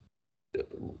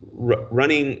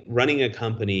running a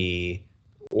company,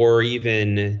 or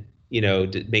even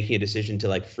making a decision to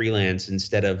like freelance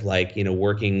instead of like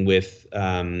working with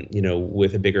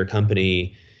with a bigger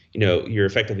company. You're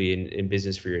effectively in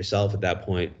business for yourself at that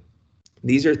point.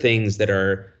 These are things that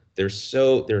there's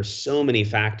so many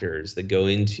factors that go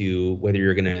into whether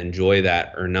you're going to enjoy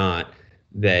that or not,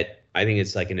 that I think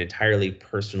it's like an entirely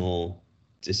personal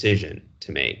decision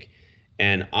to make.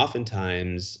 And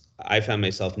oftentimes I found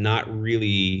myself not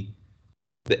really,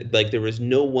 like, there was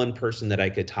no one person that I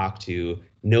could talk to,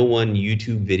 no one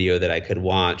YouTube video that I could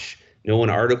watch, no one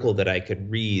article that I could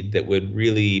read that would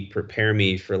really prepare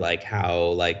me for like how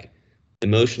like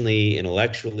emotionally,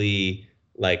 intellectually,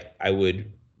 like I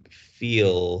would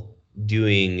feel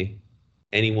doing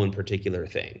any one particular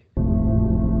thing.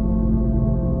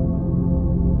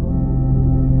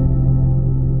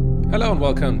 Hello and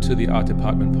welcome to the Art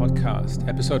Department Podcast,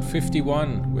 episode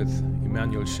 51 with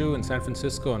Emmanuel Shu in San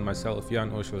Francisco and myself,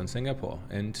 Jan Urschel in Singapore.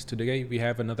 And today we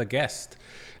have another guest.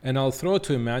 And I'll throw it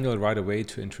to Emmanuel right away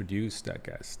to introduce that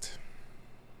guest.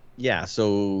 Yeah,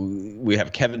 so we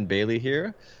have Kevin Bailey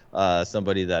here,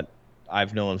 somebody that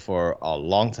I've known for a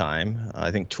long time,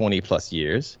 I think 20 plus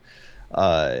years.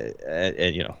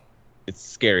 And you know, it's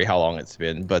scary how long it's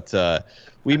been, but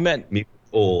we met.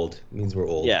 Old means we're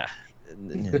old. Yeah.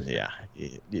 Yeah,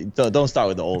 don't start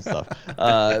with the old stuff.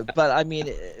 But I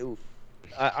mean,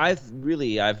 I've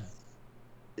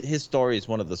his story is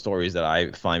one of the stories that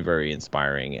I find very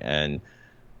inspiring, and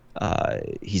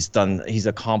he's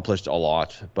accomplished a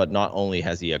lot. But not only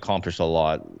has he accomplished a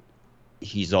lot,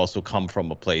 he's also come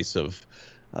from a place of,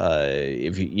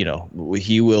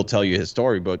 he will tell you his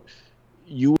story, but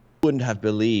you wouldn't have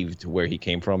believed where he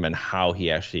came from and how he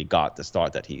actually got the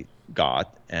start that he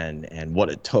got, and what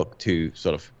it took to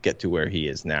sort of get to where he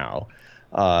is now.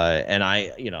 And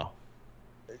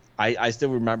I still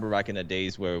remember back in the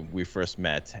days where we first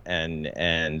met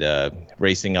and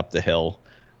racing up the hill,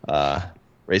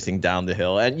 racing down the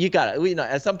hill. And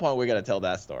at some point we're gonna tell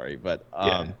that story. But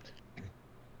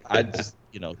I just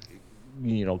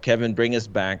Kevin, bring us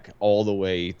back all the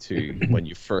way to when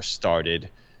you first started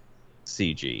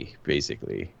CG,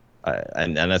 basically,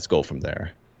 and let's go from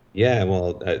there. Yeah,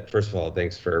 well, first of all,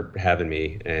 thanks for having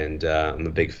me, and I'm a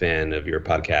big fan of your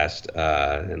podcast,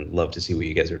 and love to see what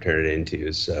you guys are turning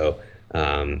into. So,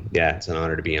 yeah, it's an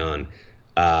honor to be on.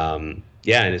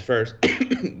 Yeah, and as far as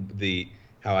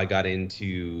how I got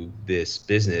into this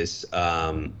business,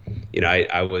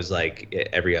 I was like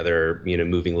every other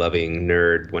moving loving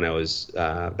nerd when I was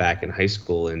back in high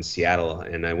school in Seattle,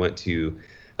 and I went to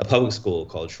a public school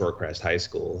called Shorecrest High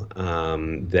School,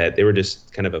 that they were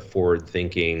just kind of a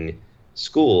forward-thinking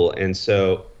school. And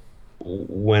so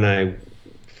when I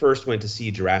first went to see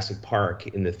Jurassic Park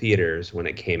in the theaters when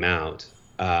it came out,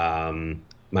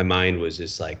 my mind was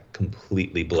just like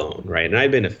completely blown, right? And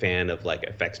I've been a fan of like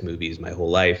effects movies my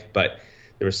whole life, but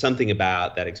there was something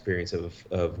about that experience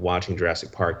of watching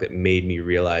Jurassic Park that made me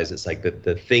realize it's like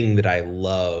the thing that I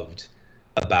loved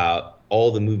about all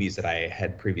the movies that I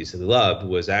had previously loved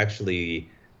was actually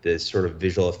this sort of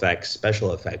visual effects,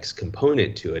 special effects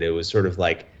component to it. It was sort of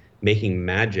like making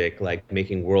magic, like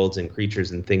making worlds and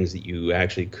creatures and things that you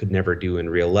actually could never do in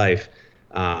real life.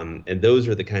 And those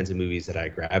are the kinds of movies that I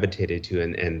gravitated to,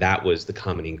 and that was the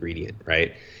common ingredient,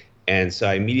 right? And so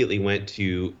I immediately went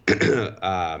to,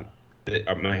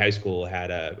 my high school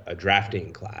had a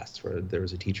drafting class where there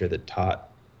was a teacher that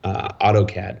taught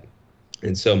AutoCAD.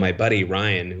 And so my buddy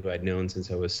Ryan, who I'd known since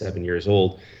I was 7 years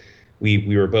old,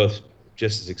 we were both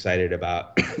just as excited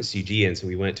about CG. And so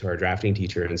we went to our drafting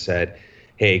teacher and said,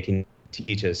 hey, can you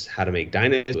teach us how to make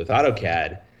dinosaurs with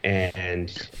AutoCAD?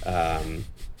 And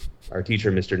our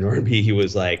teacher, Mr. Norby, he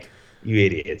was like, you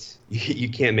idiots, you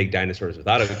can't make dinosaurs with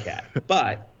AutoCAD.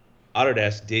 But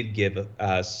Autodesk did give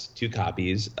us 2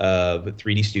 copies of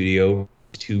 3D Studio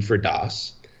 2 for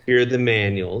DOS. Here are the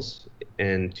manuals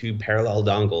and 2 parallel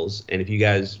dongles, and if you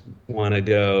guys want to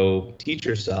go teach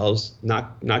yourselves,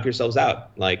 knock yourselves out.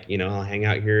 Like, I'll hang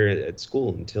out here at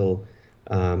school until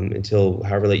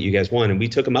however late you guys want. And we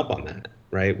took them up on that,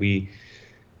 right? We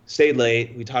stayed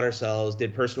late, we taught ourselves,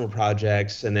 did personal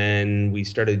projects, and then we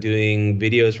started doing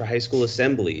videos for high school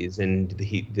assemblies. And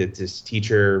this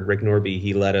teacher, Rick Norby,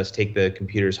 he let us take the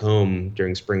computers home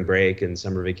during spring break and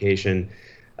summer vacation,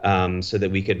 so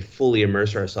that we could fully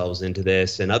immerse ourselves into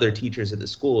this. And other teachers at the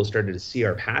school started to see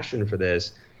our passion for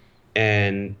this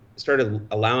and started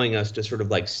allowing us to sort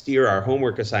of like steer our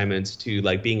homework assignments to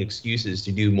like being excuses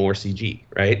to do more CG,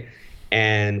 right?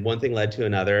 And one thing led to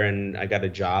another, and I got a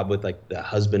job with like the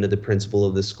husband of the principal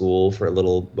of the school for a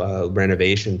little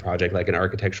renovation project, like an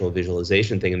architectural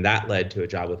visualization thing, and that led to a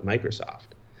job with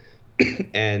Microsoft.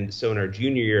 And so in our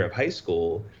junior year of high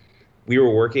school, we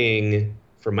were working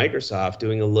for Microsoft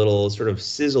doing a little sort of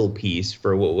sizzle piece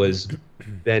for what was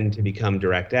then to become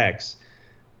DirectX.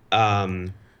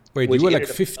 Um, Wait, you which were like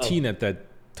ended up, 15 at that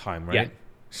time, yeah, right?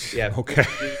 yeah, Okay.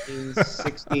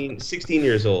 15, 16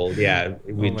 years old. Yeah,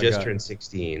 Oh we my just God. turned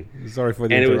 16. Sorry for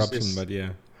the And it was interruption, just, but yeah.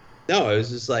 no, it was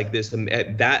just like this,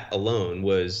 that alone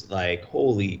was like,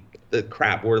 holy the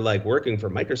crap, we're like working for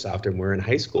Microsoft and we're in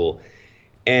high school.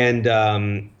 And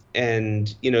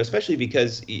you know, especially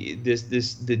because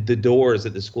the doors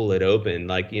at the school had opened.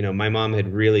 Like, you know, my mom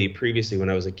had really previously, when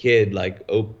I was a kid,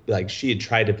 like she had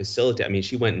tried to facilitate. I mean,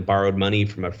 she went and borrowed money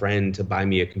from a friend to buy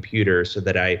me a computer so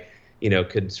that I, you know,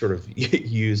 could sort of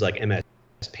use like MS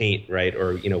Paint, right,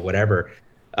 or you know, whatever.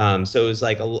 So it was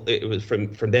like it was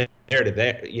from there to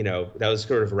there. You know, that was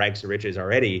sort of rags to riches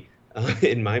already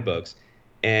in my books.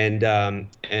 And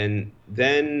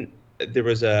then there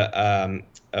was a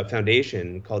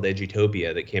foundation called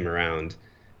Edutopia that came around,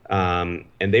 and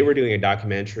they were doing a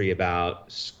documentary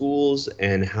about schools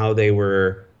and how they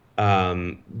were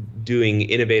doing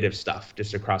innovative stuff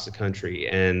just across the country.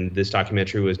 And this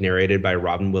documentary was narrated by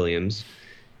Robin Williams,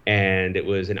 and it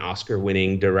was an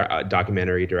Oscar-winning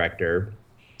documentary director.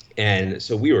 And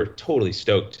so we were totally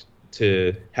stoked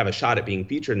to have a shot at being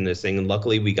featured in this thing. And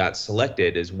luckily, we got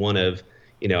selected as one of,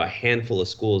 you know, a handful of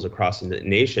schools across the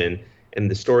nation. And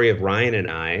the story of Ryan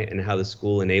and I and how the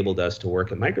school enabled us to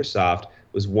work at Microsoft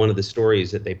was one of the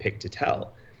stories that they picked to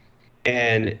tell.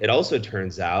 And it also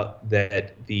turns out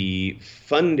that the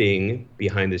funding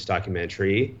behind this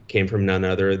documentary came from none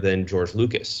other than George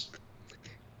Lucas.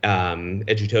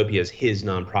 Edutopia is his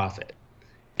nonprofit.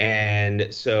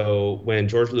 And so when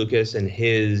George Lucas and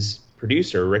his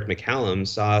producer, Rick McCallum,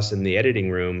 saw us in the editing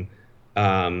room,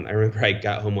 I remember I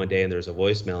got home one day and there was a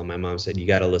voicemail, and my mom said, "You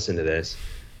got to listen to this."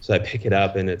 So I pick it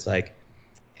up and it's like,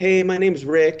 "Hey, my name's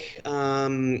Rick.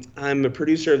 I'm a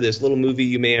producer of this little movie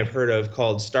you may have heard of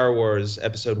called Star Wars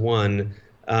Episode 1.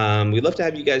 We'd love to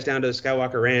have you guys down to the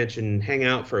Skywalker Ranch and hang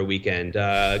out for a weekend.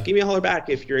 Give me a holler back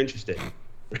if you're interested."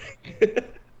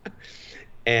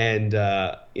 And,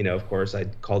 you know, of course, I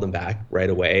called him back right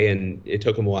away, and it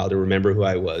took him a while to remember who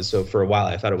I was. So for a while,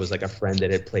 I thought it was like a friend that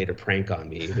had played a prank on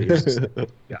me. But he was just like,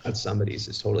 God, somebody's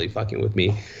just totally fucking with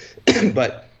me.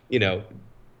 But, you know,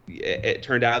 it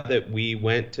turned out that we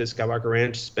went to Skywalker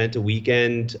Ranch, spent a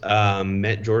weekend,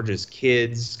 met George's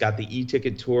kids, got the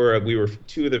e-ticket tour. We were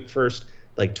two of the first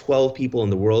like 12 people in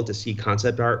the world to see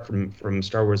concept art from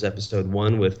Star Wars Episode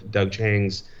 1 with Doug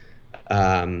Chang's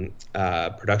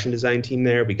production design team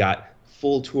there. We got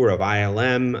full tour of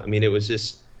ILM. I mean, it was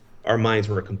just, our minds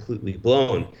were completely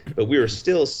blown. But we were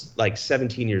still like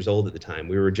 17 years old at the time.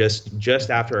 We were just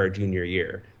after our junior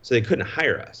year, so they couldn't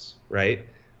hire us, right?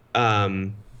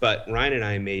 But Ryan and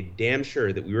I made damn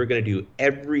sure that we were going to do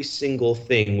every single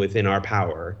thing within our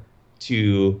power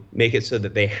to make it so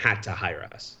that they had to hire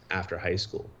us after high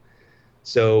school.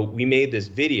 So we made this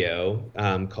video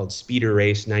called Speeder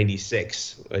Race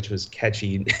 96, which was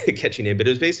catchy name, but it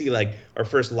was basically like our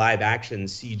first live action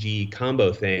CG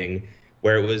combo thing,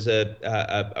 where it was it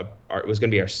was going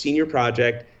to be our senior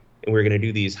project, and we were going to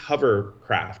do these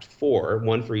hovercraft,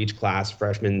 one for each class,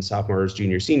 freshmen, sophomores,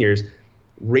 juniors, seniors,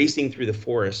 racing through the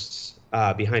forests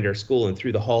behind our school and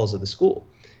through the halls of the school.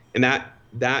 And that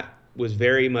was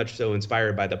very much so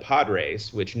inspired by the pod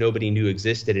race, which nobody knew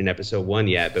existed in episode 1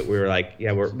 yet. But we were like,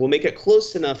 yeah, we'll make it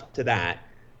close enough to that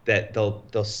they'll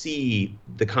see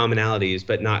the commonalities,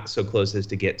 but not so close as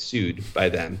to get sued by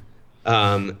them.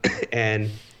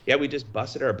 And yeah, we just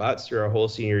busted our butts through our whole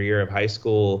senior year of high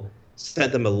school,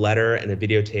 sent them a letter and a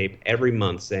videotape every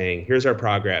month saying, here's our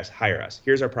progress, hire us.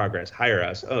 Here's our progress, hire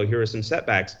us. Oh, here are some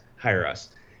setbacks, hire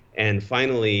us. And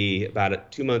finally,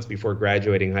 about 2 months before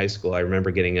graduating high school, I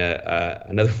remember getting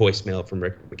another voicemail from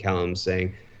Rick McCallum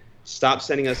saying, stop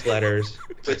sending us letters,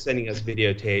 quit sending us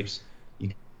videotapes,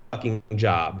 you fucking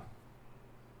job.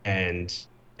 And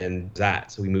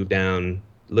that. So we moved down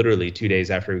literally 2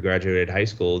 days after we graduated high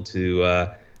school to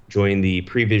join the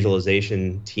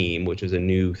pre-visualization team, which was a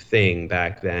new thing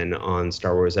back then on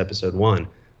Star Wars Episode 1.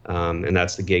 And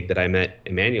that's the gig that I met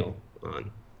Emmanuel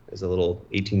on as a little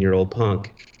 18-year-old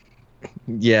punk.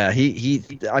 Yeah,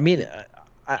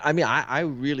 I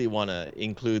really want to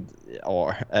include,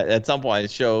 or at some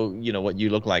point show, what you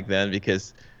look like then,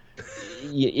 because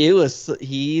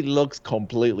he looks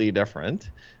completely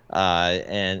different,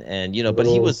 and but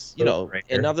he was, right,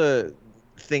 another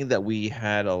thing that we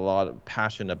had a lot of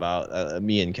passion about,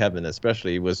 me and Kevin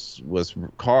especially, was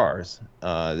cars,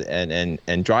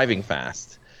 and driving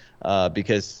fast,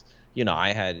 because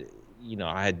I had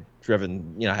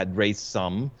driven, I had raced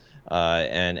some.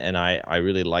 and I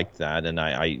really liked that, and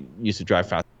I used to drive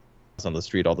fast on the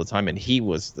street all the time, and he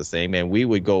was the same, and we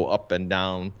would go up and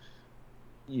down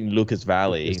Lucas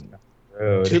Valley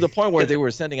Road. to the point where they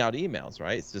were sending out emails,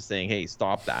 right? It's just saying, "Hey,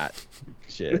 stop that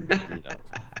shit."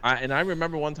 And I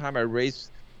remember one time I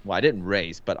raced. Well, I didn't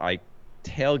race, but I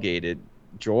tailgated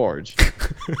George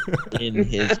in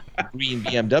his green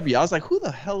BMW. I was like, "Who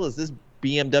the hell is this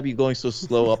BMW going so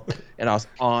slow up?" And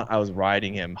I was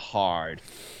riding him hard,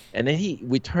 and then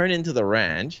we turn into the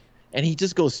ranch, and he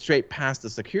just goes straight past the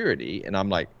security, and I'm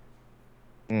like,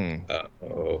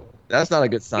 oh, that's not a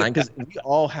good sign, because we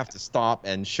all have to stop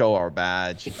and show our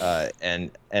badge. And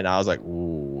I was like,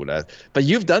 ooh, but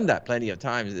you've done that plenty of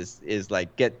times. Is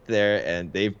like get there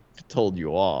and they've told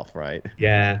you off, right?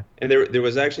 yeah. And there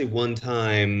was actually one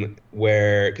time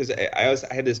where, because I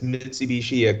had this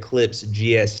Mitsubishi Eclipse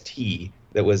GST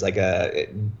that was like a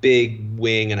big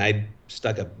wing, and I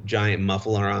stuck a giant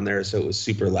muffler on there so it was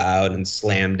super loud, and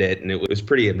slammed it, and it was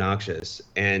pretty obnoxious.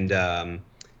 And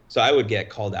so I would get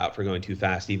called out for going too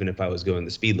fast, even if I was going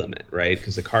the speed limit, right?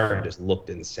 Because the car just looked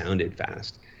and sounded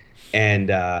fast. And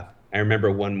I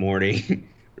remember one morning,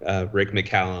 Rick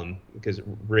McCallum, because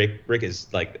Rick is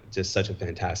like just such a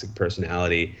fantastic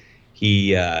personality.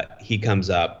 He comes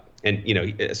up, and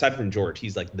aside from George,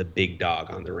 he's like the big dog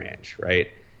on the ranch,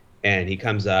 right? And he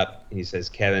comes up and he says,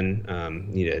 "Kevin,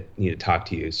 need to talk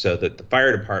to you." So the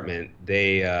fire department,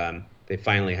 they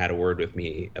finally had a word with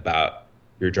me about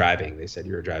your driving. They said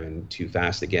you were driving too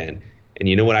fast again. And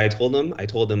you know what I told them? I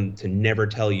told them to never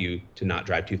tell you to not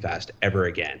drive too fast ever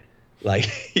again. Like,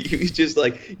 he was just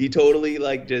like, he totally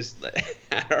like just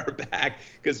had our back,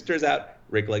 because it turns out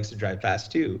Rick likes to drive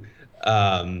fast too.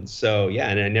 So yeah,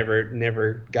 and I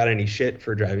never got any shit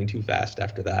for driving too fast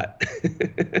after that.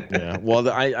 Yeah. Well,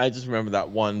 I just remember that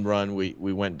one run we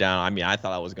went down. I mean, I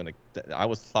thought I was gonna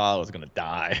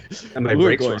die. And my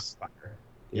brakes were on fire.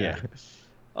 Yeah.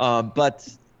 But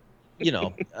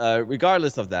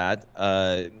regardless of that,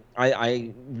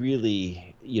 I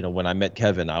really, when I met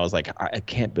Kevin, I was like, I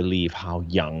can't believe how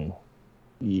young,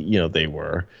 they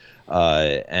were,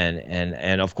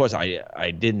 and of course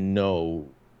I didn't know,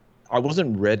 I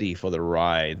wasn't ready for the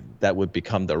ride that would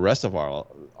become the rest of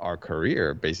our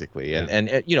career, basically, and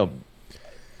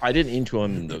I didn't intro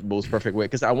him in the most perfect way,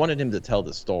 because I wanted him to tell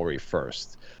the story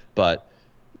first, but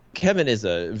Kevin is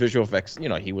a visual effects,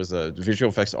 he was a visual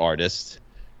effects artist,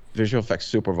 visual effects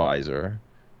supervisor,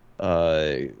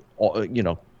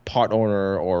 part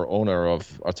owner or owner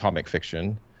of Atomic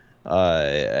Fiction,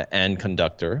 and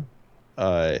conductor.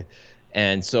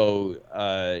 And so,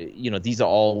 these are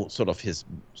all sort of his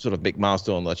sort of big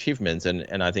milestone achievements.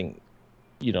 And I think,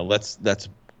 let's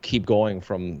keep going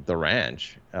from the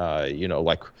ranch.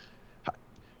 Like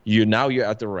you're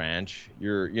at the ranch,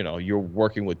 you're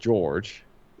working with George.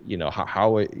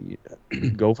 How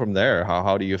go from there?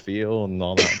 How do you feel and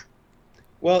all that?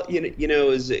 Well,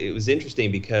 it was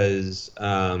interesting because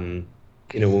when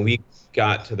we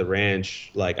got to the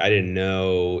ranch, like, I didn't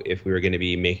know if we were going to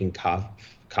be making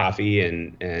coffee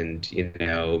and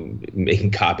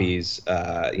making copies,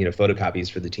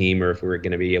 photocopies for the team, or if we were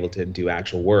going to be able to do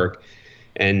actual work.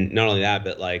 And not only that,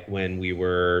 but like when we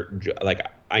were like,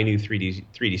 I knew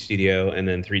 3D Studio, and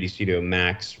then 3D Studio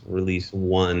Max release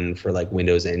 1 for like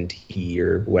Windows NT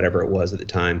or whatever it was at the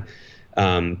time.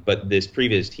 But this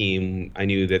previous team, I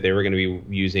knew that they were going to be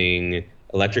using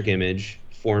Electric Image,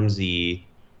 FormZ,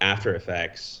 After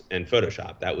Effects, and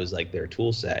Photoshop. That was like their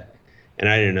tool set. And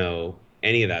I didn't know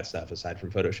any of that stuff aside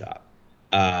from Photoshop.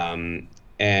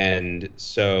 And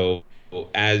so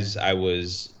as I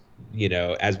was,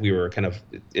 as we were kind of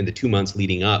in the 2 months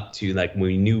leading up to, like, when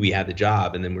we knew we had the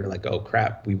job, and then we were like, oh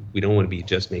crap, we don't want to be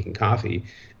just making coffee.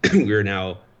 We were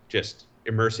now just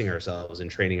immersing ourselves and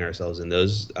training ourselves in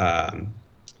those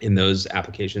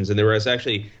applications. And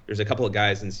there's a couple of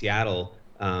guys in Seattle,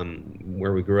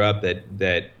 where we grew up,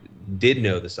 that did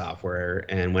know the software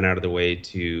and went out of the way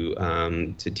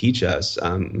to teach us,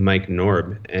 Mike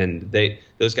Norb, and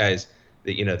those guys,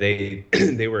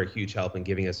 they were a huge help in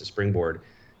giving us a springboard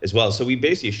as well. So we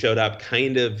basically showed up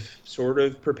kind of sort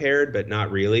of prepared, but not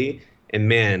really. And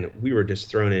man, we were just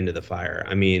thrown into the fire.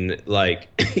 I mean, like,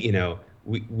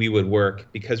 we would work,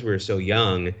 because we were so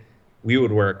young, we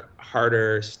would work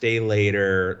harder, stay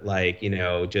later, like,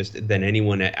 just than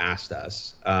anyone had asked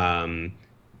us,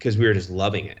 because we were just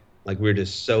loving it. Like, we were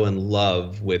just so in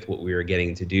love with what we were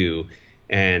getting to do.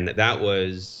 And that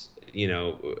was,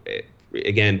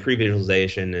 again,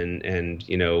 pre-visualization, and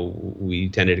we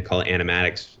tended to call it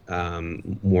animatics,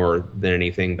 more than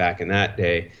anything back in that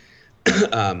day.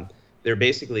 They're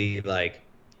basically like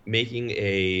making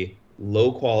a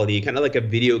low quality, kind of like a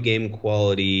video game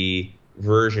quality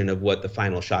version of what the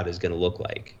final shot is going to look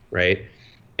like, right?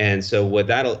 And so what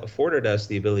that afforded us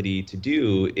the ability to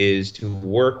do is to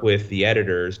work with the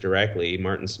editors directly,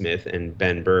 Martin Smith and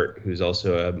Ben Burt, who's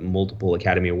also a multiple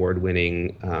Academy Award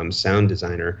winning sound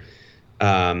designer.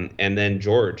 And then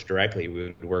George directly. We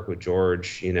would work with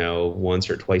George, once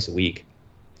or twice a week.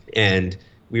 And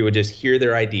we would just hear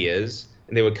their ideas,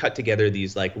 and they would cut together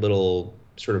these like little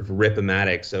sort of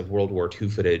rip-o-matics of World War II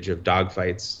footage of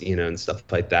dogfights, and stuff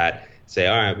like that. Say,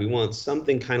 all right, we want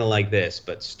something kind of like this,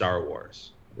 but Star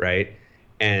Wars, right?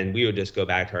 And we would just go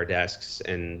back to our desks,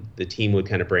 and the team would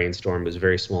kind of brainstorm. It was a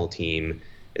very small team,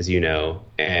 as you know,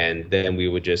 and then we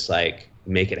would just like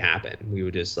make it happen. We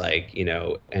would just like,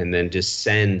 and then just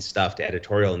send stuff to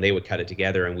editorial, and they would cut it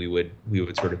together, and we would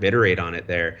sort of iterate on it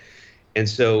there. And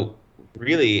so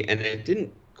really, and it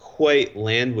didn't quite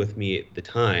land with me at the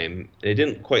time. It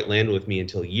didn't quite land with me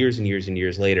until years and years and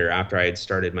years later, after I had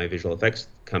started my visual effects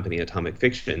company, Atomic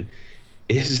Fiction,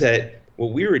 is that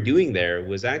what we were doing there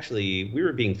was actually, we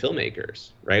were being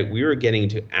filmmakers, right? We were getting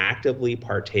to actively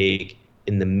partake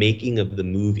in the making of the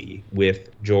movie with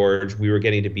George. We were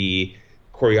getting to be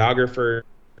choreographers,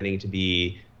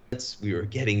 we were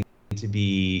getting to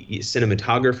be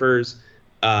cinematographers,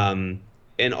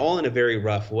 and all in a very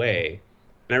rough way.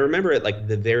 And I remember at like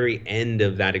the very end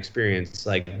of that experience,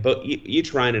 like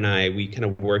each Ryan and I, we kind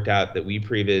of worked out that we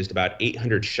prevised about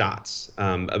 800 shots,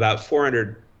 about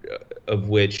 400 of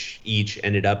which each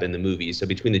ended up in the movie. So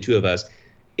between the two of us,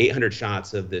 800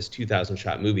 shots of this 2,000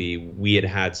 shot movie, we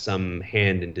had some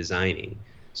hand in designing.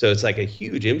 So it's like a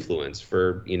huge influence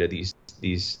for,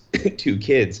 these two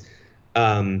kids.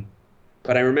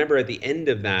 But I remember at the end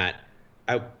of that,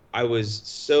 I was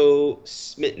so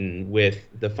smitten with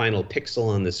the final pixel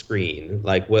on the screen,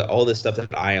 like what all the stuff that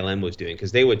ILM was doing,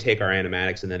 because they would take our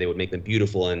animatics and then they would make them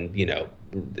beautiful and,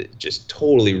 just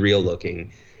totally real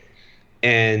looking.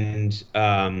 And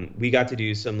we got to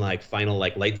do some like final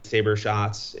like lightsaber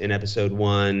shots in episode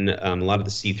 1. A lot of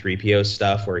the C-3PO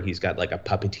stuff where he's got like a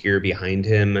puppeteer behind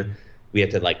him. We had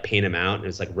to like paint him out, and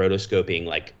it's like rotoscoping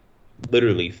like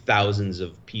literally thousands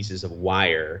of pieces of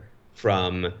wire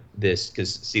from this,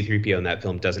 because C-3PO in that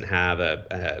film doesn't have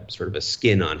a sort of a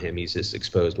skin on him. He's just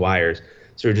exposed wires.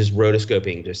 So we're just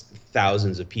rotoscoping just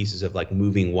thousands of pieces of like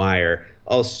moving wire,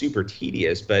 all super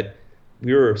tedious, but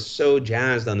we were so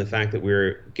jazzed on the fact that we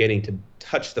were getting to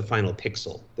touch the final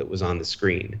pixel that was on the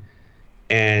screen.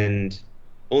 And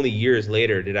only years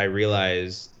later did I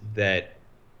realize that,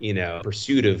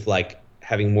 pursuit of like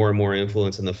having more and more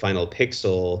influence on the final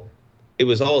pixel, it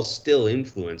was all still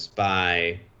influenced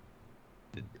by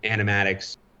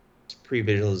animatics,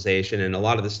 pre-visualization, and a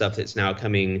lot of the stuff that's now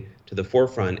coming to the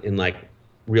forefront in like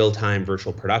real-time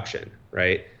virtual production,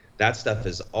 right? That stuff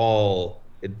is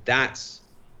that's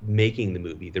making the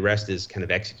movie. The rest is kind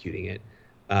of executing it.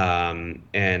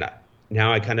 And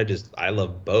now I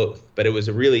love both. But it was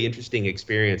a really interesting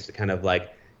experience to kind of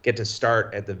like get to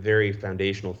start at the very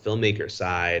foundational filmmaker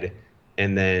side,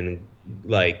 and then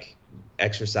like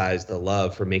exercise the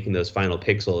love for making those final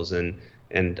pixels.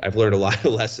 And I've learned a lot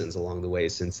of lessons along the way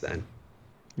since then.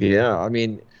 Yeah, I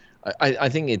mean, I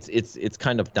think it's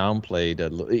kind of downplayed.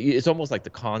 It's almost like the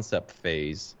concept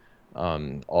phase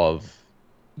of,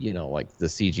 like the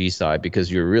CG side,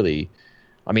 because you're really,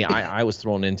 I mean, I was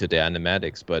thrown into the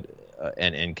animatics, but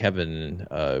and Kevin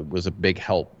was a big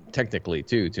help technically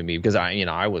too to me, because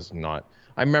I was not.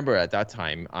 I remember at that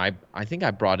time I think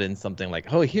I brought in something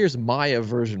like, oh, here's Maya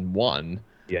version 1.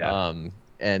 Yeah.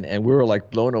 And we were like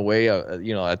blown away,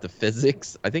 at the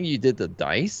physics. I think you did the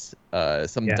dice,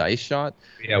 dice shot.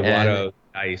 Yeah, Watto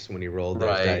dice when he rolled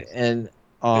those dice. And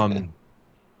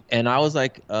and I was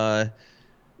like, I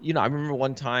remember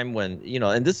one time when,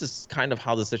 and this is kind of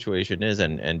how the situation is,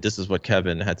 and this is what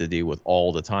Kevin had to deal with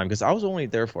all the time, because I was only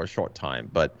there for a short time,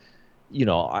 but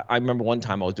I remember one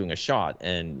time I was doing a shot,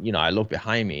 and I look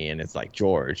behind me and it's like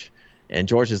George, and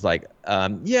George is like,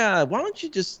 yeah, why don't you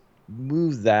just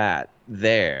move that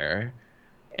there?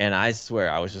 And I swear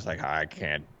I was just like, I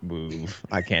can't move,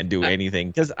 I can't do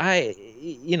anything, because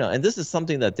and this is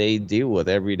something that they deal with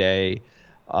every day.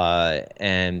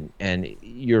 And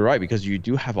you're right, because you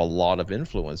do have a lot of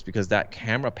influence, because that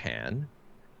camera pan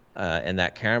and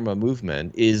that camera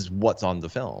movement is what's on the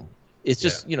film. It's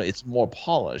just, it's more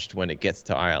polished when it gets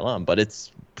to ILM, but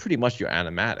it's pretty much your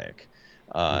animatic.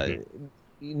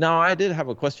 Now, I did have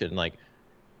a question, like,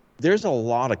 there's a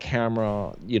lot of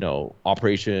camera,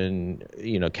 operation,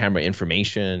 camera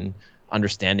information,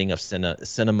 understanding of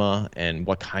cinema and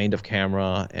what kind of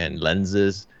camera and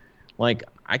lenses. Like,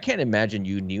 I can't imagine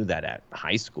you knew that at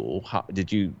high school. How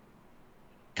did you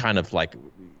kind of like,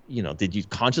 did you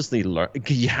consciously learn?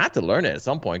 Because you had to learn it at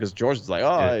some point. Because George was like,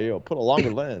 oh, put a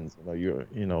longer lens.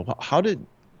 How did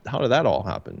that all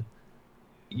happen?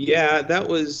 Yeah, that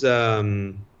was,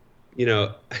 I,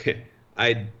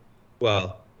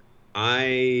 well,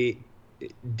 I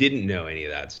didn't know any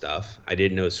of that stuff. I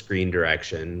didn't know screen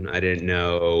direction. I didn't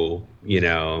know,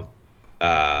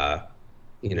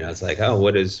 it's like, oh,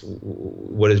 what does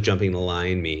jumping the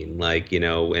line mean? Like,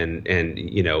 and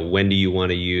when do you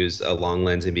want to use a long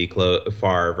lens and be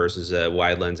far versus a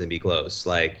wide lens and be close?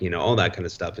 Like, all that kind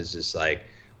of stuff is just like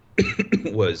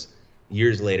was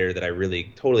years later that I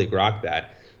really totally grokked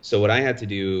that. So what I had to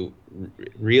do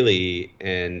really,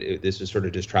 and this was sort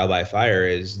of just trial by fire,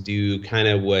 is do kind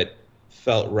of what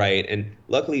felt right. And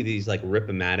luckily these like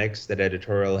Rip-O-Matics that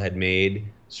editorial had made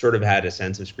sort of had a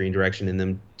sense of screen direction in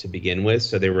them to begin with.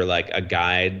 So they were like a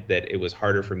guide that it was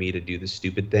harder for me to do the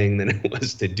stupid thing than it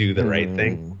was to do the right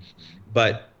thing.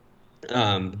 But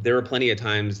there were plenty of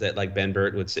times that like Ben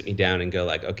Burtt would sit me down and go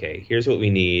like, okay, here's what we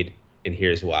need and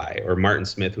here's why. Or Martin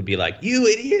Smith would be like, you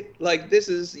idiot. Like this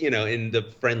is, in the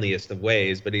friendliest of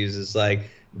ways, but he's just like,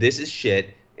 this is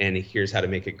shit and here's how to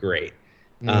make it great.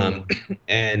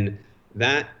 And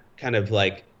that kind of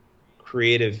like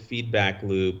creative feedback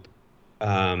loop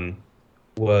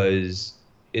was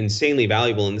insanely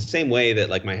valuable in the same way that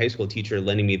like my high school teacher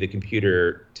lending me the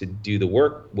computer to do the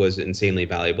work was insanely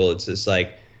valuable. It's just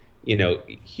like,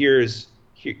 here's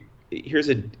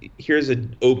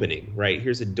an opening, right?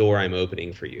 Here's a door I'm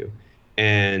opening for you.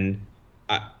 And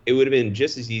it would have been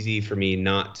just as easy for me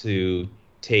not to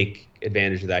take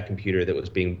advantage of that computer that was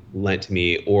being lent to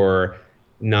me, or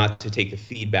not to take the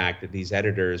feedback that these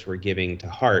editors were giving to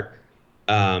heart.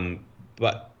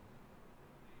 But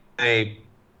I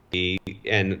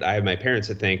have my parents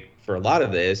to thank for a lot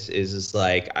of this. Is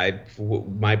like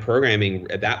my programming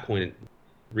at that point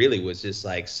really was just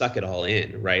like suck it all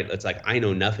in, right? It's like I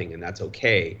know nothing and that's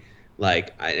okay.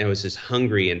 Like I was just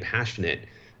hungry and passionate,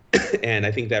 and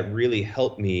I think that really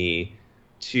helped me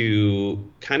to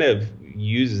kind of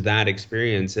use that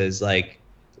experience as like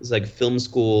film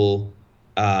school,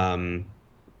 kind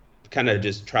of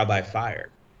just trial by fire,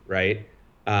 right?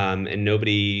 And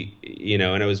nobody,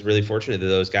 and I was really fortunate that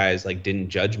those guys like didn't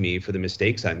judge me for the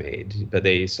mistakes I made, but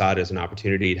they saw it as an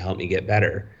opportunity to help me get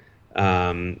better.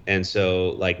 And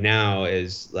so like now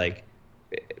is like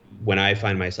when I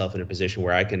find myself in a position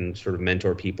where I can sort of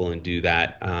mentor people and do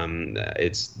that,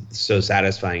 it's so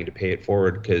satisfying to pay it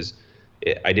forward, because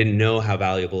I didn't know how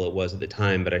valuable it was at the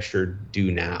time, but I sure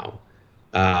do now.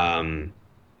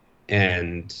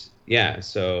 And yeah,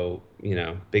 so,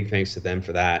 big thanks to them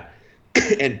for that.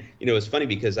 And, it's funny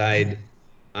because I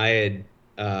had,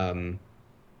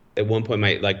 at one point,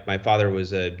 my father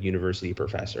was a university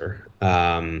professor.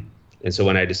 And so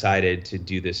when I decided to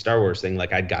do this Star Wars thing,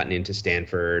 like I'd gotten into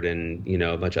Stanford and,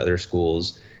 a bunch of other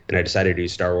schools, and I decided to do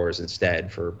Star Wars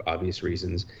instead for obvious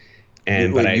reasons.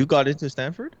 And you got into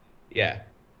Stanford? Yeah.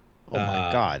 Oh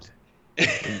my God.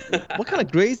 What kind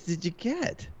of grades did you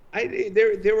get?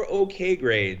 They were okay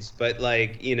grades, but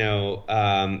like, they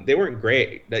weren't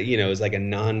great. It was like a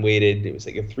non-weighted, it was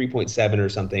like a 3.7 or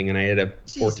something. And I had a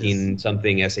 14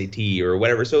 something SAT or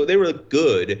whatever. So they were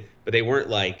good, but they weren't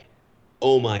like,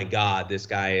 oh my God, this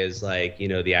guy is like,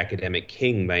 the academic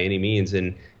king by any means.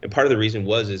 And part of the reason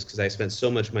is because I spent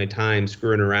so much of my time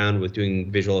screwing around with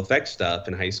doing visual effects stuff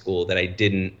in high school that I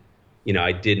didn't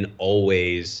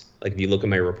always, like, if you look at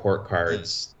my report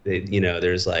cards,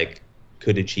 there's like,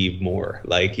 could achieve more.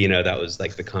 Like, that was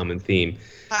like the common theme.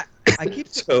 I keep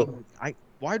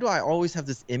why do I always have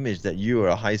this image that you were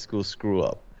a high school screw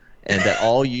up and that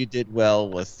all you did well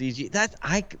was CG?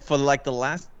 For like the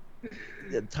last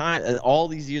time, all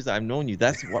these years I've known you,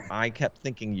 that's what I kept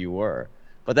thinking you were.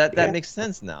 But that makes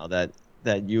sense now that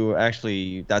you were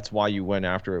actually, that's why you went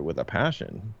after it with a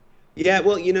passion. Yeah,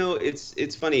 well,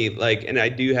 it's funny, like, and I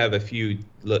do have a few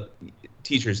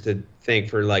teachers to thank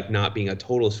for like not being a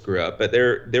total screw up, but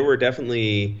there were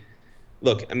definitely,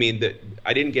 look, I mean,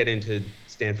 I didn't get into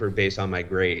Stanford based on my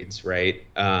grades, right?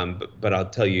 But I'll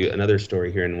tell you another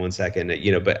story here in 1 second.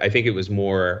 But I think it was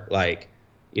more like,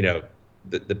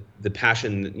 the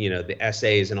passion, the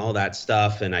essays and all that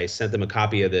stuff. And I sent them a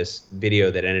copy of this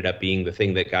video that ended up being the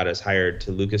thing that got us hired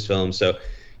to Lucasfilm. So,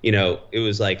 it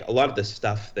was like a lot of the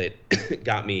stuff that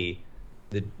got me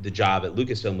the job at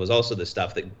Lucasfilm was also the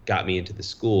stuff that got me into the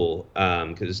school,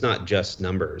 because it's not just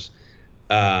numbers.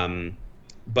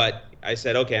 But I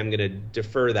said, okay, I'm going to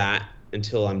defer that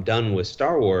until I'm done with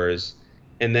Star Wars.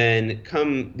 And then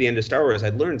come the end of Star Wars,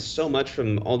 I'd learned so much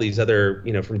from all these other,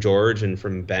 from George and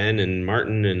from Ben and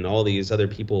Martin and all these other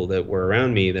people that were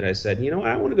around me that I said,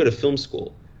 I want to go to film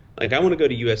school. like I want to go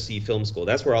to USC Film School.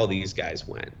 That's where all these guys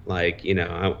went. Like,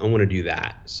 I want to do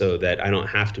that so that I don't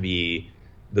have to be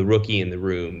the rookie in the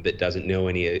room that doesn't know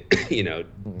any,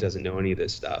 doesn't know any of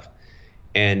this stuff.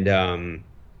 And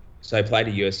so I applied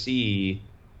to USC,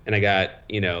 and I got,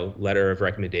 letter of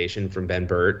recommendation from Ben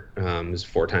Burt, who's a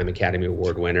 4-time Academy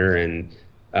Award winner, and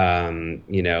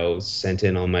sent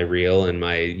in all my reel and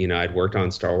my, I'd worked on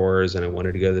Star Wars and I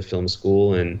wanted to go to the film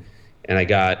school, and I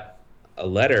got a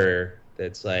letter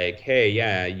that's like, hey,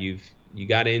 yeah, you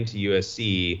got into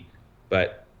USC,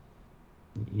 but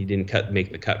you didn't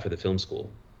make the cut for the film school.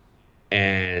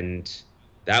 And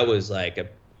that was at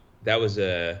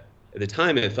the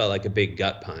time it felt like a big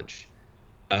gut punch,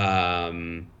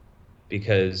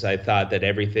 because I thought that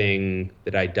everything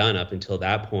that I'd done up until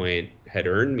that point had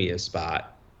earned me a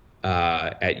spot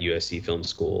at USC Film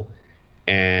School,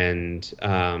 and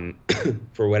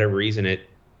for whatever reason it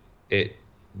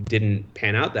didn't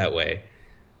pan out that way.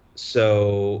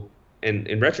 So, and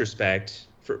in retrospect,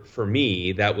 for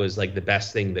me, that was like the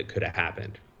best thing that could have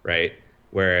happened, right?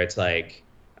 Where it's like,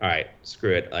 all right,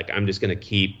 screw it. Like, I'm just going to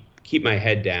keep my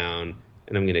head down,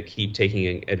 and I'm going to keep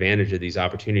taking advantage of these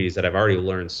opportunities that I've already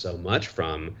learned so much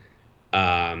from.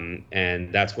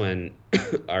 And that's when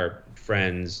our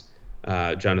friends,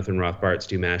 Jonathan Rothbart,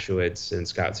 Stu Maschwitz, and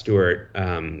Scott Stewart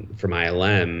from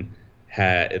ILM,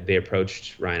 they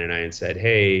approached Ryan and I and said,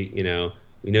 hey,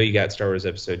 we know you got Star Wars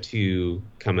Episode 2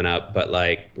 coming up, but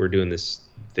like, we're doing this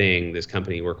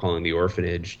company we're calling The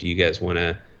Orphanage. Do you guys want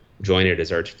to join it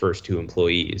as our first 2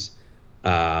 employees?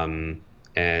 And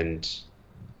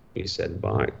we said,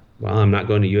 well, I'm not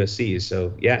going to USC,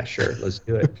 so yeah, sure, let's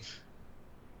do it.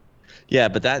 Yeah,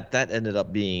 but that ended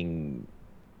up being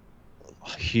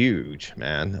huge,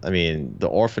 man. I mean, The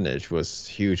Orphanage was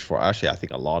huge for actually, I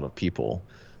think, a lot of people.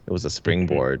 It was a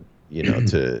springboard,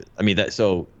 to, I mean,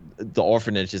 so The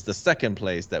Orphanage is the second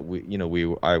place that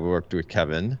I worked with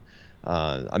Kevin.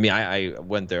 I mean, I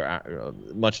went there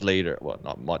much later. Well,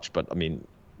 not much, but I mean,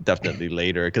 definitely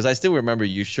later, because I still remember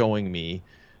you showing me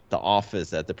the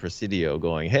office at the Presidio,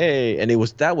 going, hey, and it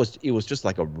was just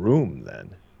like a room then.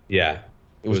 Yeah,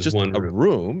 it was just a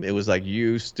room. It was like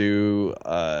you, Stu,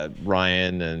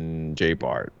 Ryan, and Jay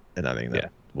Bart, and I think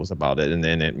that was about it. And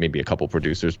then maybe a couple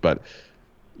producers, but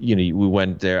we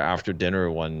went there after dinner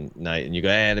one night, and you go,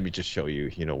 hey, let me just show you,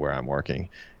 where I'm working.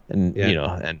 And,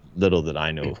 and little did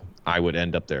I know I would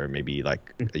end up there maybe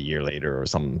like a year later or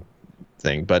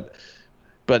something. But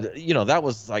that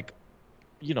was like,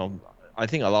 I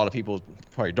think a lot of people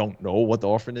probably don't know what The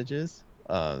Orphanage is.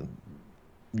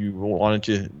 You wanted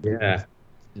to... Yeah.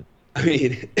 I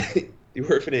mean, The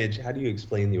Orphanage, how do you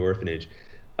explain The Orphanage?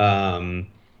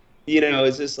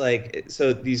 It's just like,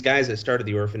 so these guys that started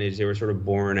The Orphanage, they were sort of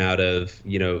born out of,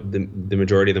 the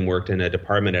majority of them worked in a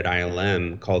department at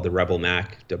ILM called the Rebel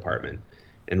Mac department.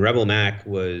 And Rebel Mac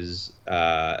was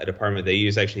a department, they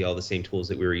use actually all the same tools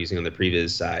that we were using on the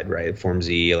previous side, right?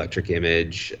 FormZ, Electric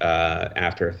Image,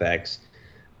 After Effects.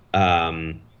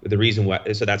 The reason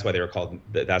why, so that's why they were called,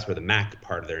 that's where the Mac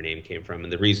part of their name came from.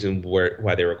 And the reason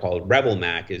why they were called Rebel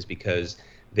Mac is because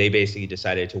they basically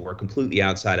decided to work completely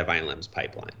outside of ILM's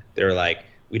pipeline. They were like,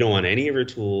 we don't want any of your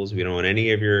tools. We don't want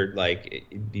any of your, like,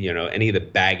 any of the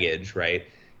baggage, right?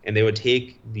 And they would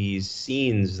take these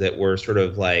scenes that were sort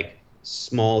of like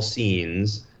small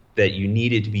scenes that you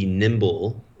needed to be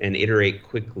nimble and iterate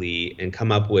quickly and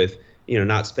come up with,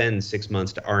 not spend 6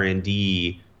 months to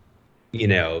R&D,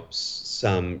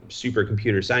 some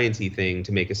supercomputer science-y thing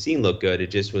to make a scene look good. It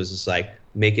just was just like,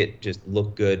 make it just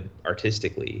look good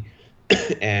artistically.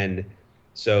 And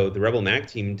so the Rebel Mac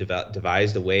team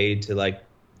devised a way to like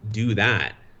do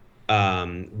that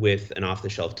with an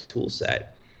off-the-shelf tool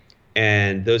set.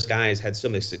 And those guys had so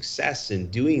much success in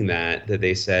doing that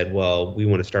they said, well, we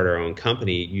want to start our own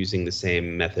company using the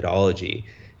same methodology.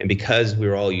 And because we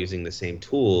were all using the same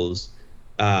tools,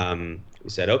 we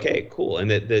said, okay, cool.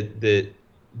 And the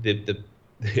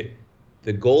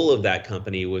goal of that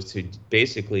company was to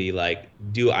basically like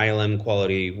do ILM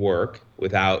quality work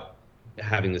without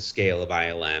having the scale of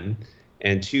ILM,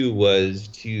 and 2 was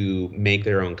to make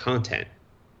their own content.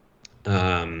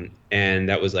 And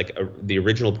that was like the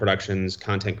original productions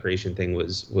content creation thing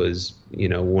was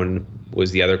one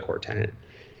was the other core tenet.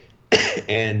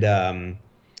 And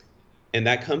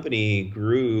that company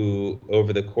grew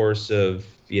over the course of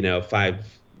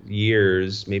 5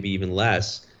 years, maybe even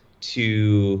less,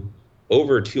 to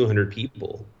over 200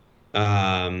 people.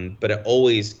 But it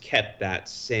always kept that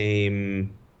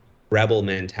same rebel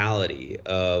mentality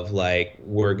of like,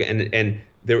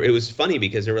 it was funny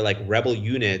because there were like rebel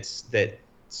units that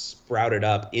sprouted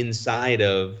up inside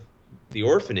of the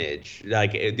orphanage.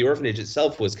 Like the orphanage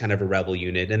itself was kind of a rebel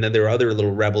unit, and then there were other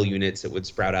little rebel units that would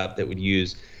sprout up that would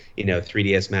use,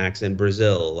 3ds Max in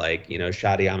Brazil. Like,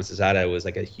 Shadi Amasazada was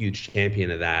like a huge champion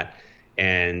of that.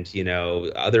 And,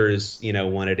 others,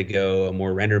 wanted to go a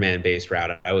more RenderMan based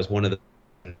route. I was one of the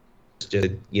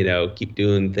just, keep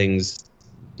doing things,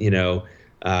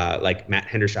 like Matt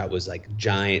Hendershot was like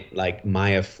giant, like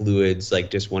Maya fluids, like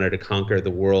just wanted to conquer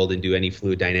the world and do any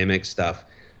fluid dynamic stuff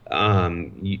by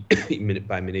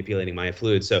manipulating Maya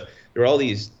fluids. So there were all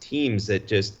these teams that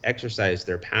just exercised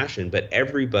their passion, but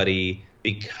everybody,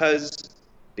 because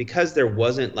there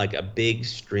wasn't like a big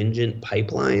stringent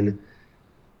pipeline,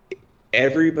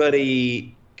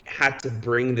 everybody had to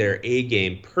bring their A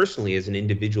game personally as an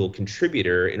individual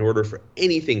contributor in order for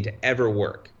anything to ever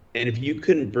work. And if you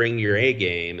couldn't bring your A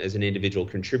game as an individual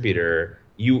contributor,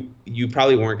 you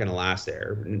probably weren't going to last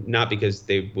there. Not because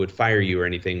they would fire you or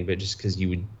anything, but just because you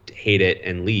would hate it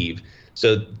and leave.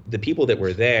 So the people that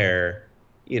were there,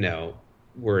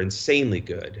 were insanely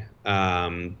good.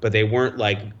 But they weren't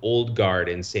like old guard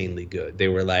insanely good. They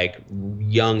were like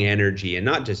young energy, and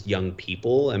not just young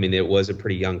people. I mean, it was a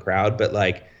pretty young crowd, but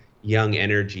like young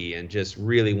energy and just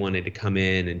really wanted to come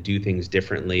in and do things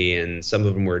differently. And some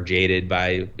of them were jaded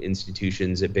by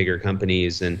institutions at bigger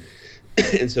companies. And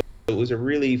so it was a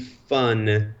really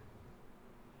fun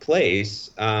place,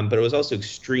 but it was also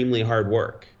extremely hard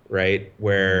work, right?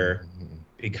 Where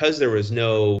because there was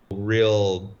no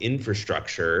real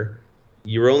infrastructure,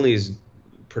 you were only as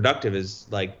productive as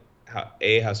like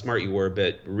how smart you were,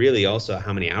 but really also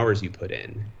how many hours you put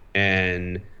in.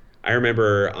 And I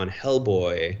remember on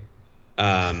Hellboy,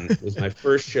 it was my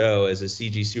first show as a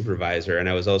CG supervisor, and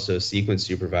I was also a sequence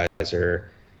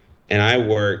supervisor. And I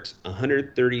worked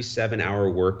 137-hour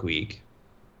work week,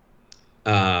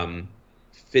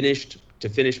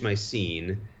 finish my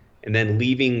scene, and then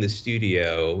leaving the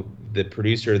studio, the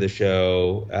producer of the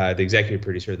show, the executive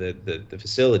producer of the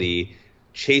facility,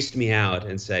 chased me out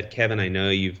and said, "Kevin, I know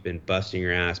you've been busting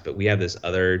your ass, but we have this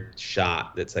other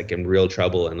shot that's like in real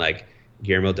trouble, and like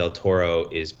Guillermo del Toro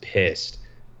is pissed.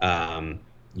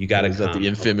 You got to come." That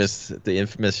the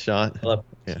infamous shot?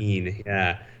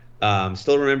 Yeah.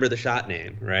 Still remember the shot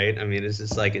name, right? I mean, it's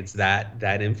just like it's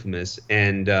that infamous.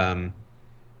 And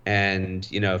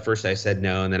at first I said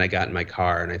no, and then I got in my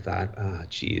car and I thought, oh,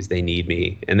 geez, they need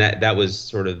me. And that was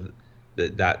sort of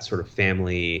that sort of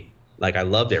family. Like I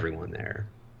loved everyone there.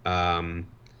 And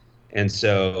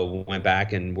so went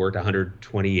back and worked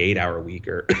 128-hour week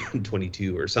or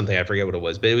 22 or something. I forget what it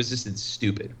was, but it was just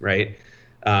stupid, right?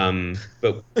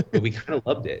 But we kind of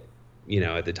loved it,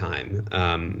 at the time.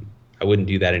 I wouldn't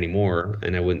do that anymore,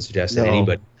 and I wouldn't suggest that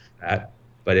anybody do that.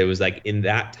 But it was like in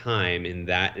that time, in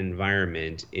that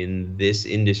environment, in this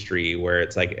industry where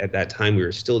it's like at that time we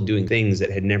were still doing things that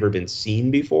had never been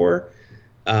seen before,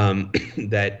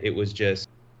 that it was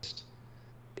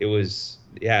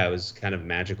kind of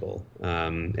magical,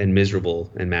 and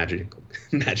miserable and magical.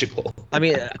 I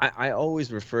mean, I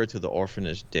always refer to the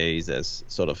orphanage days as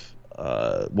sort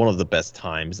of one of the best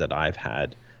times that I've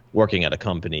had working at a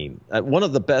company. One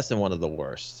of the best and one of the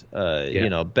worst.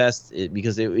 Best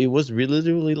because it was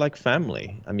really like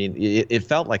family. I mean, it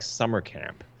felt like summer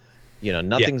camp.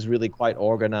 Nothing's really quite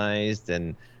organized,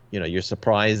 and you're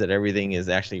surprised that everything is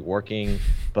actually working,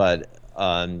 but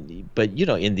in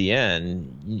the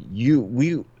end,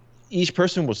 each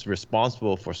person was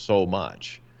responsible for so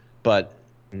much, but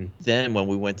then when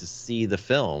we went to see the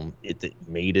film, it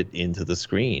made it into the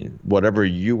screen. Whatever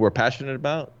you were passionate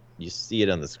about, you see it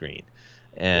on the screen.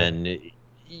 And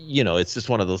it's just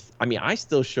one of those. I mean, I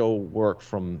still show work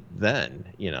from then,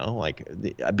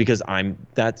 because I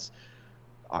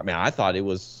thought it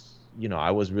was,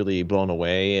 I was really blown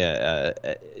away,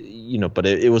 but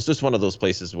it was just one of those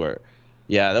places where,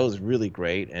 yeah, that was really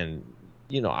great. And,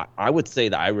 I would say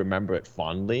that I remember it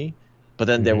fondly, but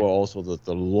then there were also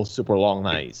the super long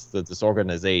nights, the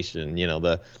disorganization,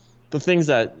 the things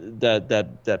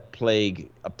that plague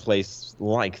a place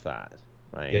like that,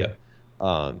 right?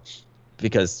 Yeah.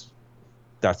 Because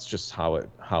that's just how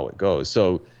it goes.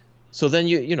 So then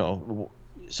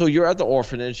so you're at the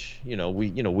orphanage.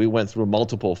 We went through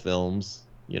multiple films,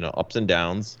 ups and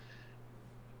downs.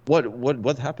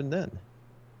 What happened then?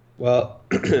 Well,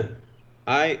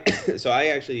 I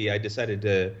decided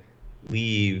to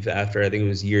leave after I think it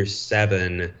was year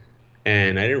 7,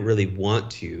 and I didn't really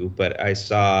want to, but I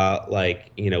saw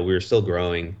we were still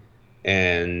growing,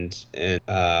 and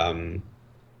again,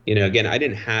 I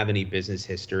didn't have any business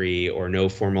history or no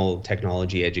formal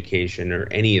technology education or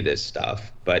any of this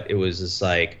stuff, but it was just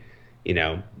like,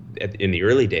 in the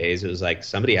early days, it was like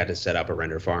somebody had to set up a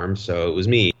render farm, so it was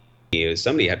me.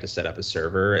 somebody had to set up a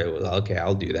server. It was okay,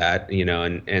 I'll do that,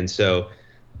 and so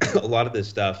a lot of this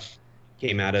stuff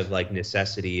came out of like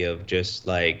necessity of just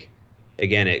like,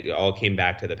 again, it all came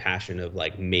back to the passion of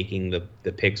like making the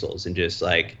pixels, and just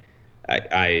like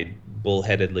I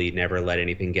bullheadedly never let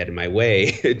anything get in my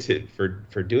way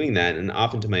for doing that, and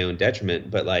often to my own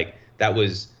detriment. But like that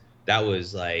was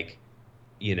like,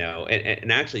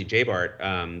 and actually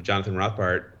JBart, Jonathan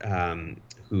Rothbart,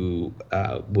 who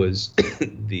was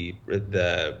the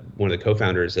one of the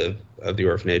co-founders of the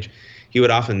orphanage, he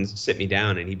would often sit me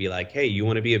down and he'd be like, "Hey, you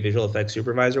want to be a visual effects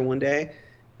supervisor one day?"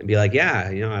 And be like, "Yeah,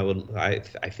 I would. I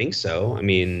think so. I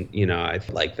mean, I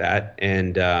like that."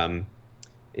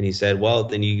 And he said, "Well,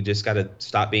 then you just got to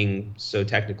stop being so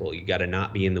technical. You got to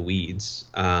not be in the weeds."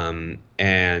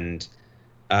 And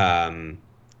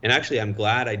actually, I'm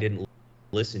glad I didn't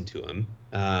listen to him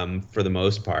for the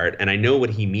most part. And I know what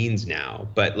he means now,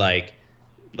 but like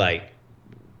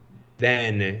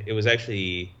then it was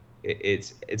actually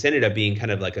it's ended up being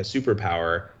kind of like a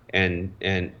superpower. And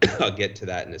I'll get to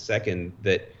that in a second.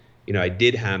 That I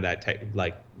did have that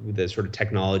the sort of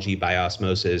technology by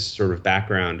osmosis sort of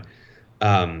background.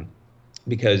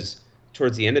 Because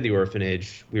towards the end of the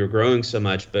orphanage, we were growing so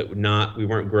much, but we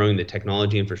weren't growing the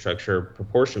technology infrastructure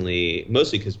proportionally,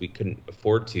 mostly because we couldn't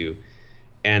afford to.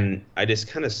 And I just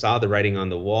kind of saw the writing on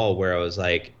the wall where I was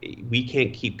like, we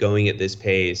can't keep going at this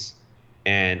pace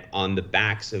and on the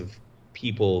backs of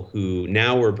people who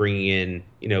now we're bringing in,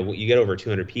 you get over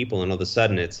 200 people and all of a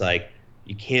sudden it's like,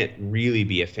 you can't really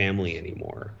be a family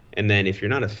anymore. And then if you're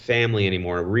not a family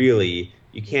anymore, really,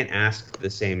 you can't ask the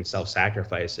same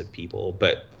self-sacrifice of people,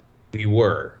 but we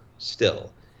were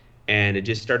still. And it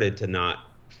just started to not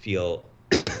feel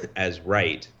as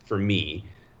right for me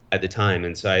at the time.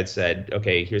 And so I had said,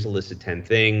 okay, here's a list of 10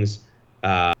 things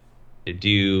to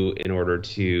do in order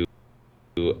to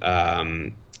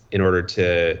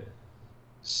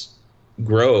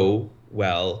grow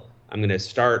well. I'm going to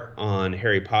start on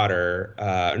Harry Potter.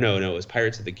 No, it was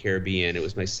Pirates of the Caribbean. It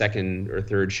was my second or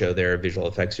third show there, visual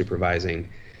effects supervising.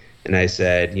 And I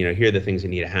said, here are the things that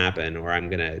need to happen, or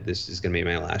this is going to be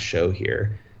my last show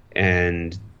here.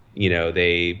 And,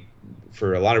 they,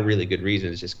 for a lot of really good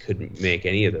reasons, just couldn't make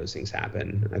any of those things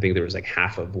happen. I think there was like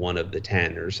half of one of the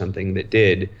 10 or something that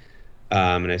did.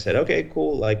 And I said, okay,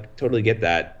 cool, like totally get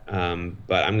that.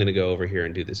 But I'm going to go over here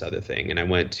and do this other thing. And I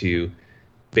went to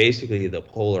basically the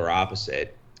polar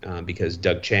opposite, because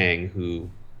Doug Chiang, who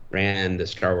ran the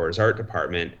Star Wars art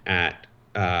department at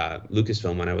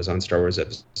Lucasfilm when I was on Star Wars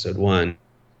Episode 1,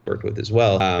 worked with as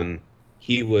well.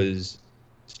 He was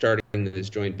starting this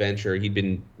joint venture. He'd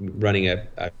been running a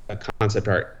concept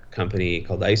art company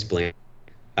called Iceblink.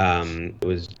 It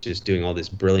was just doing all this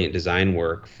brilliant design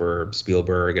work for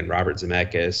Spielberg and Robert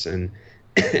Zemeckis, and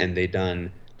they'd done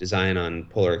design on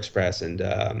Polar Express and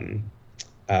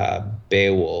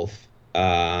Beowulf,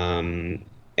 and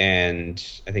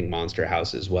I think Monster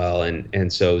House as well.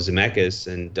 And so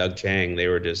Zemeckis and Doug Chiang, they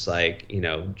were just like,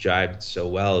 jived so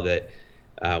well that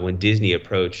when Disney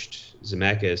approached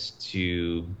Zemeckis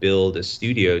to build a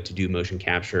studio to do motion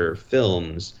capture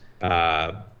films,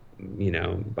 Bob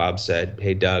said,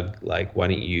 "Hey, Doug, like, why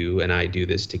don't you and I do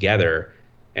this together?"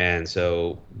 And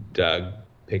so Doug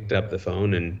picked up the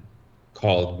phone and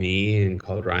called me and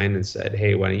called Ryan and said,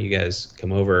 "Hey, why don't you guys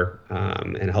come over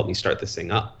and help me start this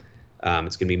thing up?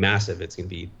 It's going to be massive. It's going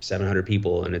to be 700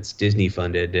 people, and it's Disney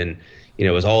funded." And, it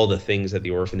was all the things that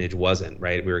the orphanage wasn't,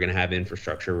 right? We were going to have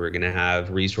infrastructure. We were going to have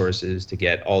resources to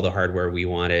get all the hardware we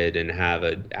wanted and have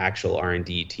an actual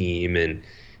R&D team.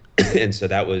 And so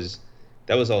that was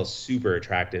all super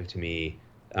attractive to me,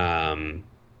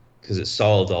 because it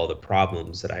solved all the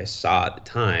problems that I saw at the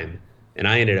time. And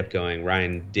I ended up going.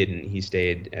 Ryan didn't. He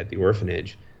stayed at the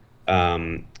orphanage.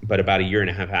 But about a year and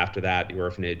a half after that, the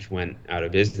orphanage went out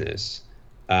of business.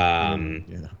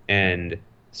 And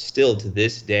still to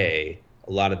this day,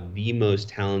 a lot of the most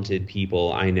talented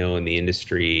people I know in the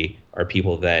industry are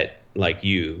people that, like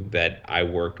you, that I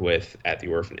worked with at the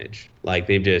orphanage. Like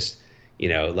they've just,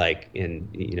 like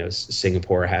in,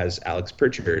 Singapore has Alex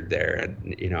Pritchard there,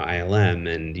 and, ILM,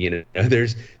 and,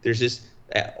 there's just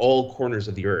at all corners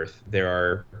of the earth, there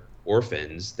are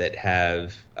orphans that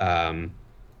have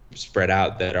spread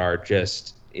out that are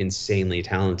just insanely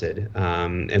talented.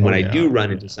 And when I do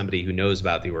run into somebody who knows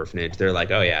about the orphanage, they're like,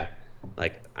 "Oh yeah,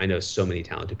 like I know so many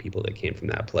talented people that came from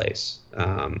that place."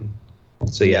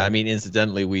 So yeah, I mean,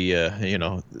 incidentally, we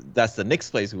that's the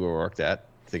next place we worked at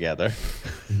together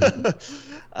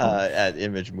at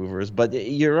Image Movers. But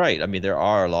you're right. I mean, there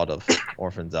are a lot of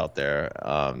orphans out there.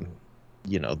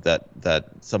 That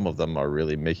some of them are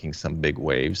really making some big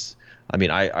waves. I mean,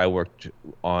 I worked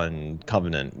on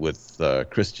Covenant with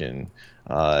Christian.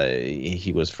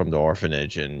 He was from the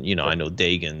orphanage, and I know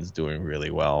Dagon's doing really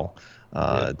well.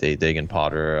 Dagon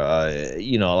Potter.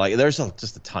 Like there's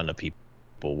just a ton of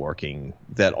people working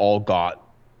that all got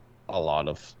a lot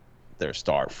of their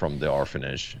start from the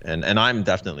orphanage, and I'm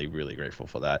definitely really grateful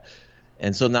for that.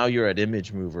 And so now you're at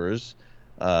Image Movers,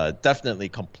 definitely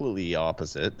completely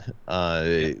opposite.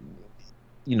 How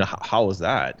is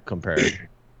that compared?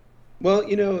 Well,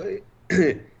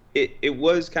 it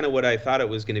was kind of what I thought it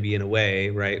was going to be in a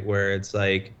way, right? Where it's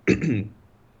like, you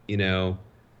know,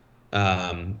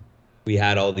 um, we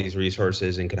had all these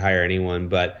resources and could hire anyone,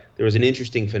 but there was an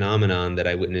interesting phenomenon that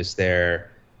I witnessed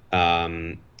there,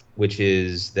 which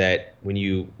is that when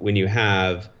you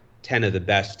have 10 of the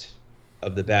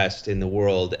best in the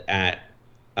world at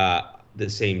the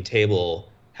same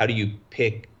table, how do you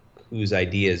pick whose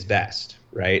idea is best,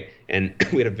 right? And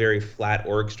we had a very flat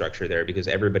org structure there because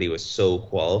everybody was so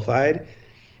qualified.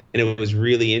 And it was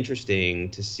really interesting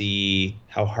to see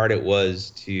how hard it was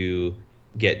to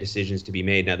get decisions to be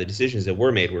made. Now, the decisions that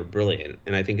were made were brilliant.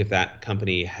 And I think if that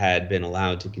company had been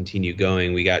allowed to continue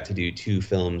going, we got to do 2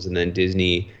 films, and then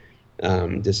Disney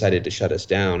decided to shut us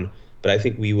down. But I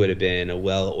think we would have been a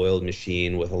well-oiled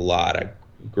machine with a lot of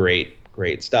great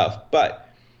stuff. But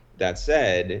that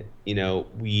said,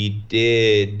 we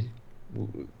did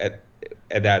at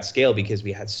that scale because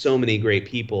we had so many great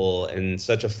people and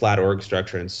such a flat org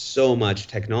structure and so much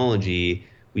technology.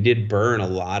 We did burn a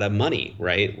lot of money,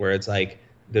 right? Where it's like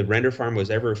the render farm was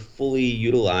ever fully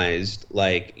utilized,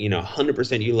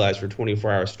 100% utilized for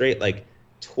 24 hours straight, like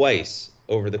twice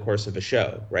over the course of a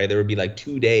show, right? There would be like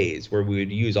 2 days where we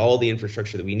would use all the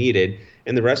infrastructure that we needed,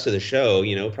 and the rest of the show,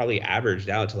 probably averaged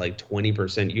out to like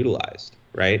 20% utilized,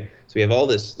 right? So we have all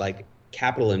this like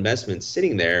capital investment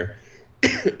sitting there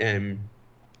and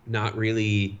not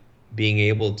really being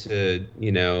able to,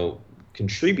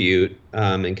 contribute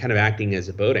and kind of acting as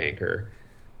a boat anchor.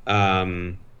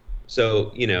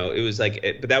 So, it was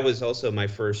like, but that was also my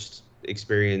first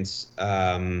experience,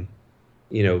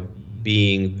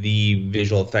 being the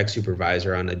visual effects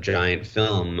supervisor on a giant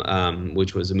film,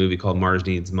 which was a movie called Mars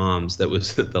Needs Moms. That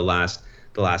was the last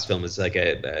film. It's like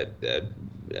a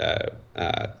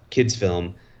kids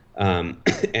film.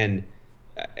 And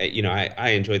I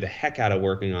enjoyed the heck out of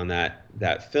working on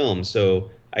that film. So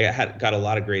I got a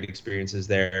lot of great experiences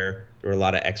there. There were a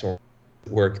lot of excellent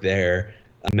work there.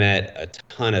 I met a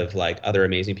ton of like other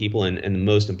amazing people, and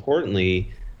most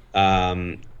importantly,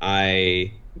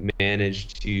 I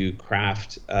managed to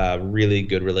craft a really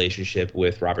good relationship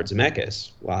with Robert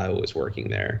Zemeckis while I was working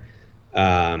there.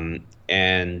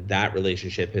 And that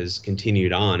relationship has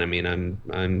continued on. I mean,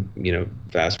 I'm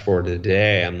fast forward to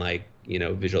today, I'm like,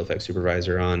 visual effects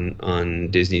supervisor on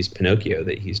Disney's Pinocchio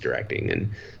that he's directing.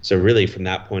 And so really from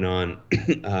that point on,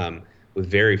 with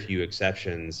very few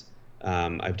exceptions,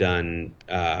 I've done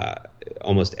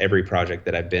almost every project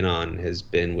that I've been on has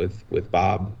been with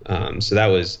Bob. So that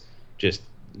was just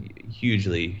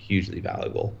hugely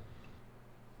valuable.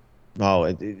 Oh,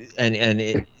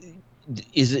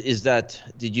 is that,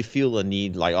 did you feel a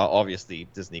need, like obviously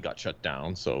Disney got shut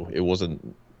down, so it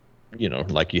wasn't,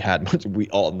 like you had much,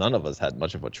 none of us had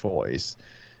much of a choice.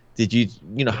 Did you,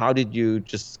 how did you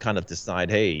just kind of decide,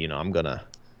 hey, I'm gonna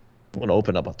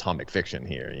open up Atomic Fiction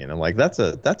here, like that's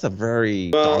a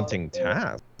very daunting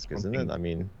task, isn't it? I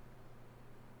mean,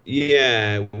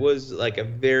 yeah, it was like a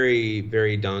very,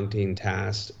 very daunting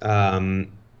task. And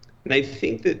I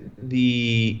think that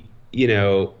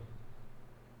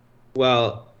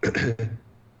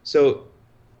so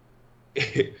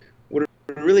what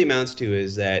it really amounts to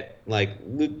is that like,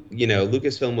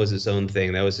 Lucasfilm was its own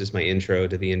thing. That was just my intro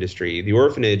to the industry. The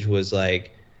Orphanage was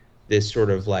like this sort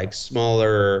of like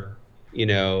smaller,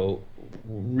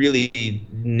 really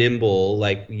nimble,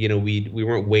 like, we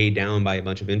weren't weighed down by a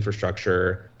bunch of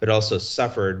infrastructure, but also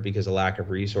suffered because of lack of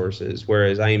resources.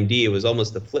 Whereas IMD, it was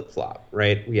almost the flip-flop,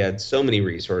 right? We had so many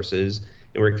resources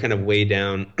and we're kind of weighed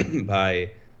down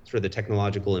by sort of the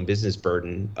technological and business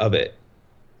burden of it.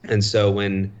 And so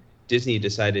when Disney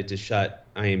decided to shut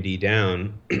IMD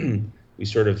down, we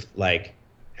sort of like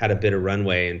had a bit of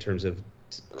runway in terms of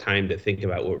time to think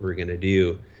about what we're going to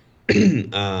do.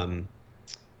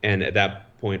 And at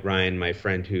that point, Ryan, my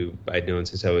friend who I'd known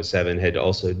since I was 7, had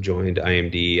also joined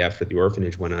IMD after the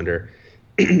Orphanage went under.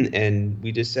 And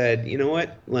we just said, you know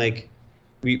what, like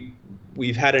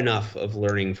we've had enough of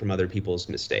learning from other people's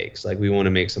mistakes. Like we want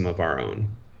to make some of our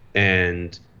own,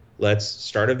 and let's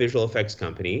start a visual effects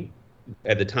company.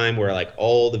 At the time where like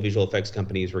all the visual effects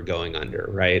companies were going under,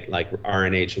 right? Like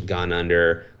RNH had gone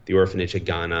under, the Orphanage had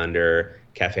gone under,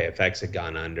 Cafe FX had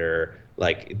gone under.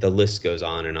 like the list goes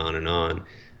on and on and on.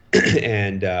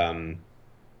 And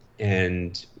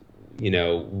and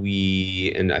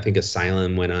I think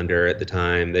Asylum went under at the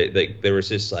time. There was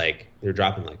just like they're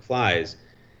dropping like flies,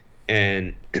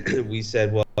 and we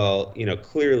said, well,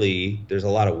 clearly there's a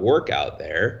lot of work out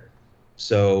there,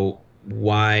 so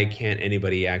why can't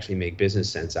anybody actually make business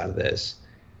sense out of this?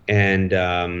 And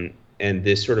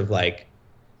this sort of like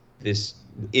this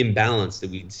imbalance that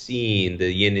we'd seen,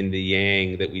 the yin and the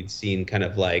yang that we'd seen kind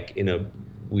of like in a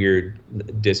weird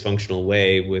dysfunctional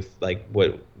way with like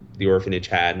what the orphanage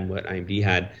had and what IMD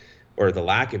had, or the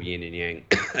lack of yin and yang,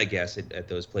 I guess, at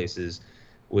those places,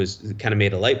 was kind of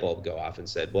made a light bulb go off and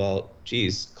said, well,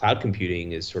 geez, cloud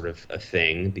computing is sort of a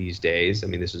thing these days. I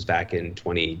mean, this was back in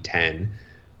 2010.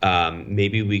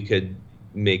 Maybe we could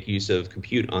make use of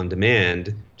compute on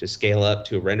demand to scale up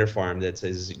to a render farm that's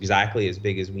exactly as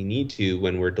big as we need to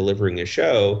when we're delivering a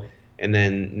show, and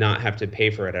then not have to pay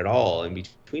for it at all in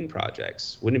between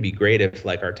projects. Wouldn't it be great if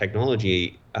like our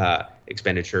technology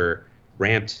expenditure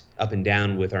ramped up and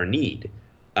down with our need?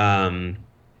 And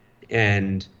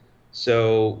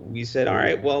so we said, all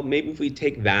right, well, maybe if we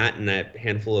take that and a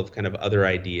handful of kind of other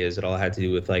ideas that all had to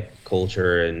do with like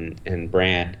culture and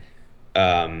brand,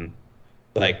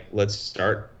 like let's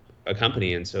start a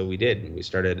company. And so we did. And we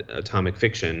started Atomic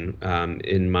Fiction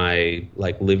in my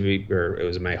like living, or it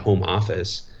was in my home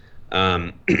office,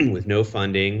 with no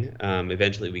funding.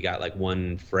 Eventually we got like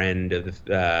one friend of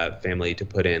the family to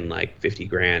put in like 50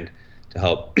 grand to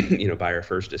help, buy our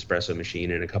first espresso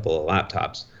machine and a couple of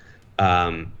laptops.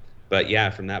 But yeah,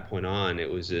 from that point on, it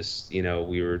was just,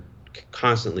 we were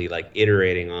constantly like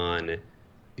iterating on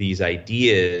these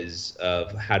ideas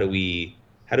of how do we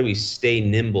stay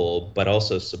nimble, but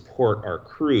also support our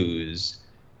crews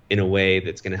in a way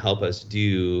that's going to help us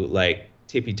do like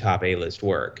tippy top A-list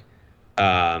work.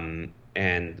 And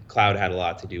cloud had a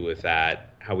lot to do with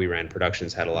that. How we ran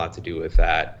productions had a lot to do with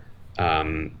that.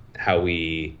 How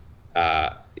we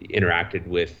interacted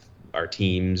with our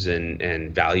teams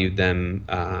and valued them,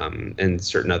 and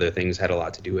certain other things had a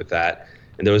lot to do with that.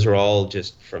 And those are all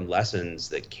just from lessons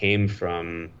that came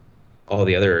from all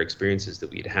the other experiences that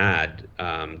we'd had,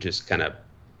 just kind of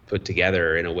put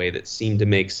together in a way that seemed to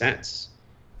make sense.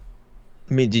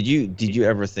 I mean, did you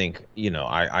ever think,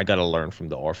 I got to learn from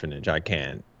the orphanage. I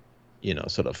can't,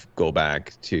 sort of go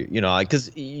back to,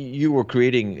 because you were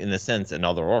creating, in a sense,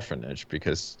 another orphanage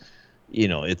because,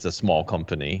 it's a small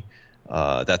company.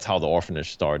 That's how the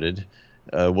orphanage started.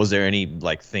 Was there any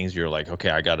like things you're like,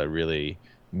 okay, I got to really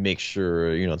make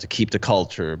sure, to keep the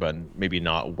culture, but maybe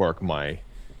not work my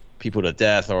people to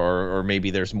death, or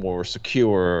maybe there's more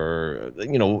secure,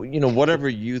 whatever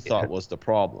you thought was the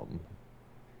problem?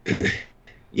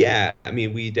 Yeah, I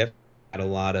mean, we definitely had a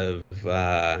lot of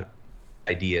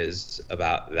ideas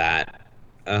about that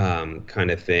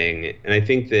kind of thing, and I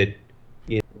think that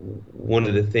one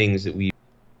of the things that we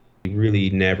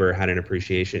really never had an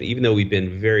appreciation, even though we've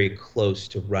been very close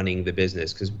to running the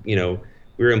business, because we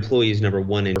were employees number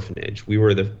one in orphanage. We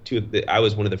were I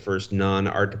was one of the first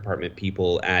non-art department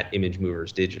people at Image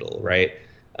Movers Digital, right?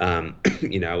 I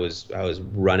was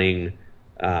running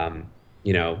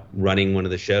running one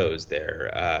of the shows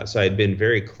there. So I'd been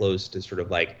very close to sort of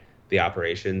like the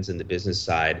operations and the business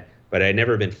side, but I'd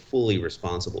never been fully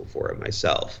responsible for it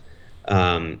myself.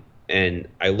 And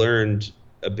I learned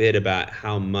a bit about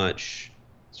how much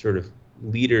sort of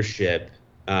leadership,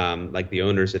 like the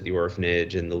owners at the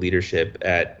orphanage and the leadership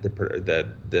at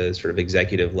the sort of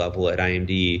executive level at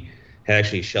IMD, had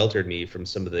actually sheltered me from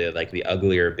some of the like the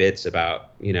uglier bits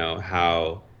about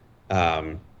how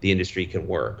the industry can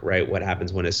work, right? What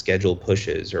happens when a schedule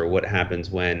pushes, or what happens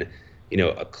when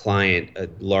a client, a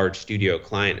large studio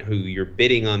client who you're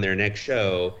bidding on their next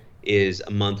show, is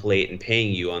a month late and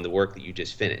paying you on the work that you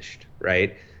just finished,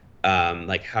 right?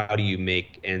 Like, how do you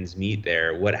make ends meet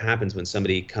there? What happens when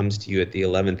somebody comes to you at the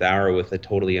 11th hour with a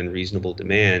totally unreasonable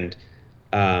demand?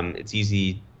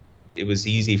 It was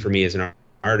easy for me as an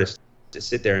artist to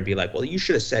sit there and be like, well, you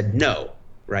should have said no,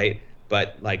 right?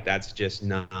 But like, that's just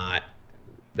not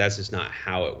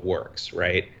how it works,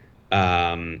 right?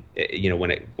 When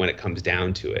it comes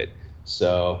down to it.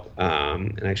 So,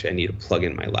 and actually I need to plug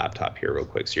in my laptop here real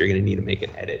quick. So you're going to need to make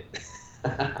an edit.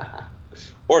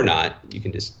 Or not. You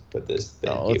can just put this.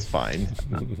 No, it's fine.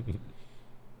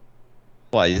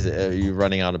 Why are you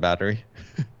running out of battery?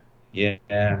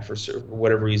 Yeah, for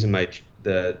whatever reason,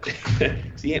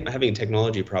 see, I'm having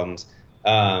technology problems.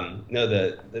 No,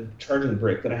 the charging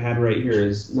brick that I had right here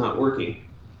is not working.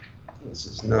 This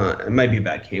is not. It might be a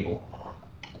bad cable.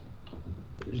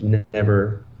 There's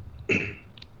never.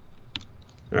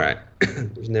 All right.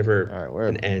 There's never All right, we're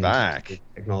an end back. to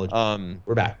technology.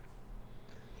 We're back.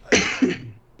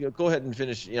 Go ahead and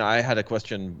finish. I had a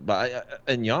question,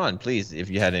 and Jan, please, if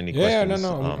you had any Yeah, no, questions,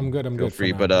 no, I'm good. I'm feel good for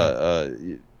free. now. But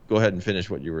go ahead and finish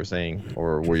what you were saying,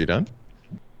 or were you done?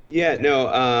 Yeah, no,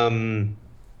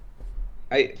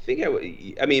 I think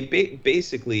I mean,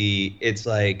 basically, it's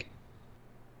like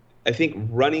I think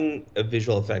running a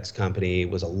visual effects company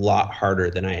was a lot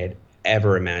harder than I had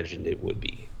ever imagined it would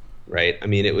be, right? I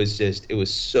mean, it was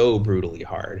so brutally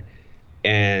hard.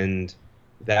 And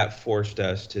that forced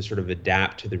us to sort of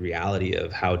adapt to the reality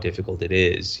of how difficult it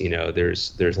is.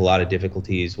 There's a lot of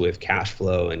difficulties with cash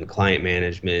flow and client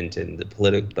management and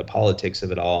the politics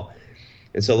of it all.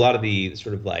 And so a lot of the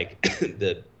sort of like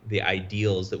the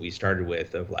ideals that we started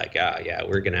with of like, yeah,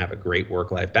 we're gonna have a great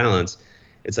work-life balance.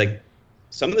 It's like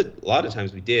a lot of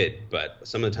times we did, but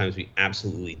some of the times we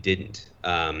absolutely didn't.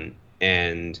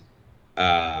 And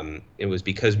it was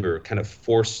because we were kind of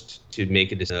forced to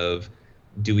make a decision of,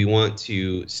 do we want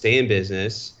to stay in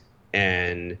business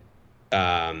and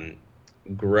um,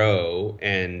 grow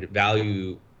and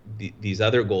value these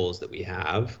other goals that we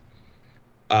have,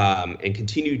 and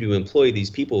continue to employ these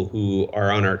people who are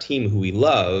on our team who we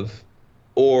love,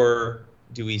 or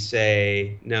do we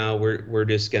say no, we're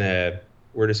just gonna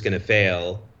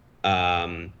fail,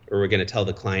 or we're gonna tell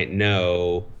the client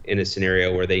no in a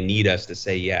scenario where they need us to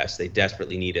say yes, they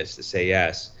desperately need us to say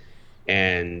yes,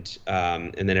 and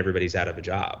then everybody's out of a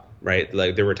job, right?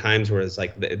 Like there were times where it's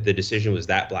like the decision was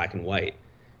that black and white,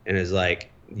 and it's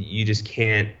like you just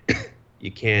can't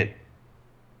you can't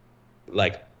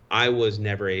like I wouldn't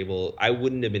have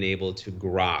been able to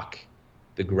grok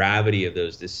the gravity of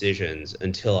those decisions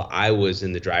until I was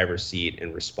in the driver's seat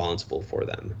and responsible for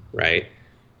them, right?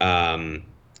 Um,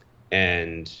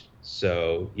 and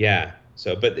so, yeah.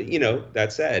 So, but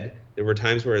that said, there were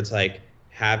times where it's like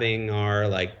having our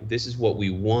like, this is what we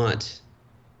want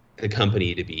the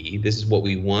company to be. This is what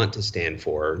we want to stand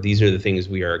for. These are the things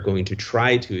we are going to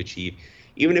try to achieve.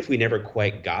 Even if we never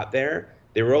quite got there,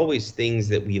 there were always things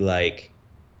that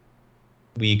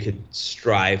we could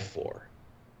strive for,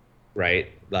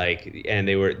 right? Like, and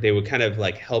they would kind of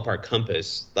like help our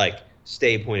compass like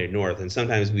stay pointed north. And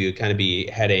sometimes we would kind of be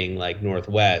heading like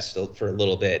northwest for a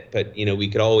little bit, but we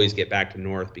could always get back to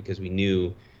north because we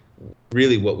knew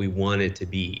really what we wanted to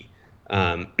be.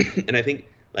 And I think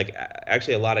like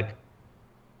actually I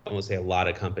won't say a lot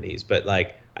of companies, but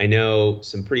like I know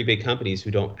some pretty big companies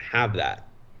who don't have that,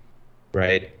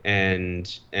 right?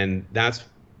 And that's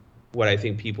what I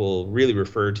think people really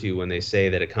refer to when they say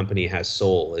that a company has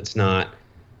soul. It's not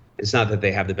that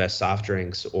they have the best soft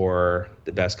drinks or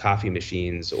the best coffee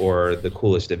machines or the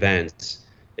coolest events.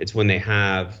 It's when they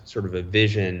have sort of a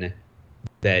vision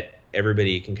that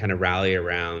everybody can kind of rally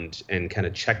around and kind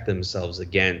of check themselves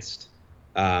against.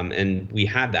 And we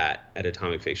had that at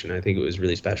Atomic Fiction. I think it was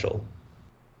really special.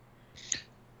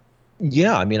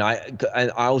 Yeah, I mean, I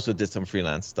also did some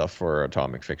freelance stuff for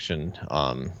Atomic Fiction,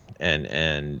 and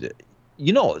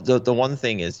the one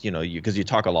thing is, because you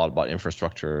talk a lot about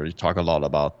infrastructure, you talk a lot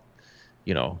about,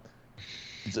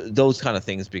 those kind of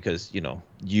things because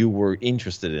you were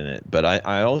interested in it. But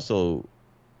I also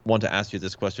want to ask you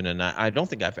this question, and I don't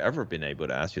think I've ever been able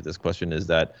to ask you this question, is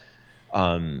that,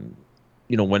 when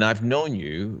I've known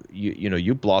you,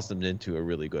 you blossomed into a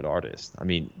really good artist. I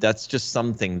mean, that's just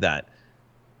something that,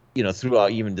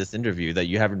 throughout even this interview that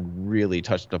you haven't really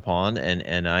touched upon,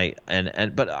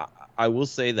 but I will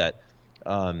say that,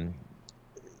 do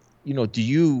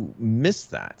you miss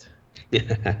that?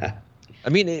 I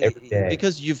mean,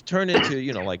 because you've turned into,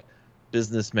 like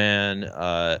businessman,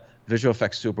 visual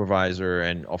effects supervisor,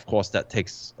 and of course that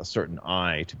takes a certain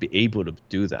eye to be able to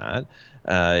do that.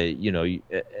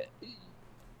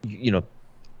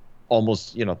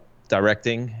 Almost,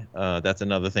 directing. That's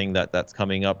another thing that's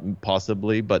coming up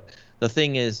possibly. But the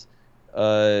thing is,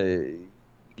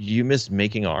 you miss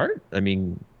making art. I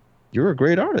mean, you're a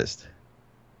great artist.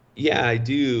 Yeah, I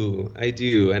do.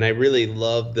 And I really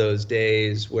love those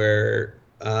days where,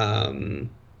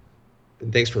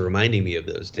 thanks for reminding me of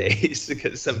those days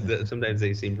because sometimes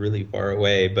they seem really far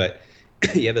away. But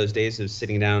yeah, those days of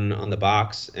sitting down on the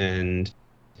box and,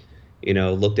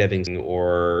 looked at things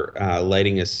or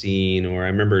lighting a scene. Or I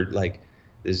remember like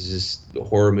there's this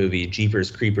horror movie,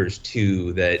 Jeepers Creepers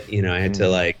 2, that, I had to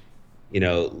like,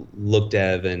 look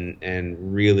at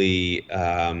and really,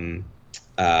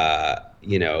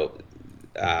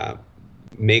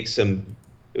 make some.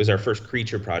 It was our first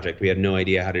creature project. We had no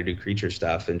idea how to do creature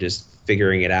stuff and just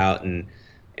figuring it out. And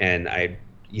I,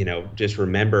 just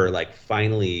remember like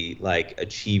finally like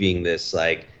achieving this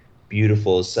like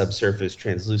beautiful subsurface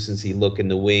translucency look in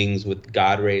the wings with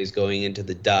God rays going into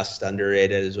the dust under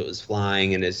it as it was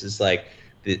flying. And it's just like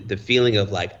the feeling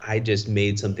of like I just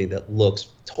made something that looks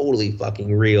totally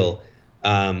fucking real,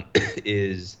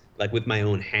 is like with my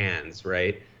own hands,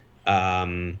 right?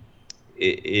 It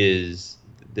is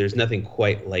there's nothing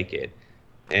quite like it.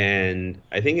 And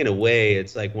I think in a way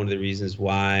it's like one of the reasons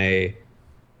why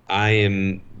I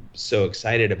am so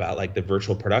excited about like the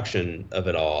virtual production of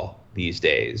it all these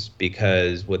days,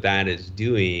 because what that is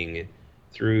doing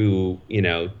through,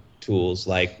 tools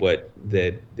like what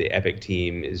the Epic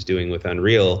team is doing with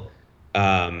Unreal,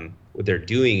 what they're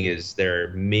doing is they're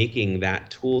making that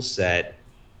tool set,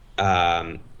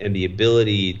 and the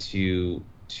ability to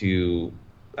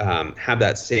have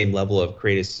that same level of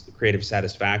creative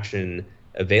satisfaction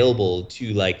available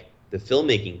to like the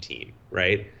filmmaking team,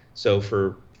 right? So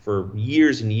for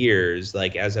years and years,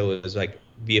 like as I was like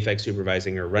VFX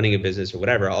supervising or running a business or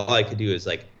whatever, all I could do is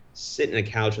like sit in a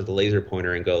couch with a laser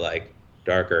pointer and go like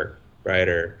darker,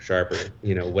 brighter, sharper,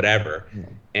 whatever. Yeah.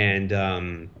 And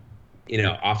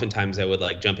oftentimes I would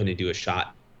like jump in and do a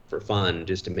shot for fun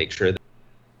just to make sure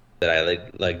that I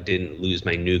like didn't lose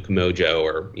my nuke mojo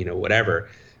or whatever.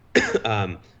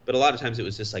 But a lot of times it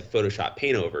was just like Photoshop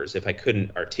paint overs. If I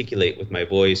couldn't articulate with my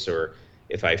voice, or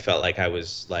if I felt like I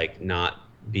was like not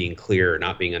being clear or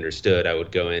not being understood, I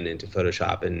would go into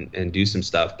Photoshop and do some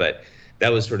stuff. But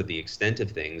that was sort of the extent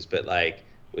of things. But like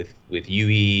with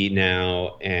UE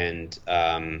now, and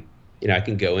I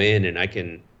can go in and I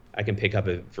can pick up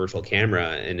a virtual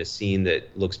camera in a scene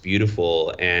that looks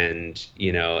beautiful, and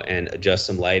and adjust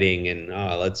some lighting, and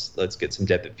let's get some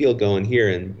depth of field going here,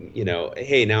 and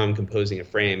hey, now I'm composing a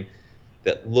frame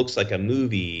that looks like a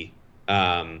movie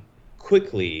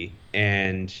quickly.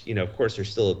 And of course there's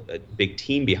still a big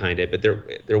team behind it, but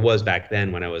there was back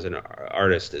then when I was an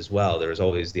artist as well. There was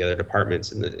always the other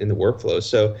departments in the workflow.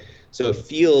 So it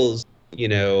feels,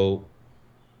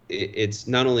 it's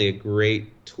not only a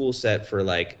great tool set for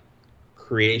like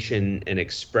creation and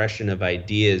expression of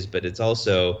ideas, but it's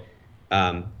also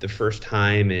the first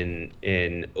time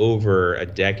in over a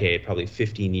decade, probably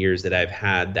 15 years, that I've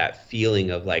had that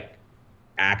feeling of like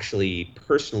actually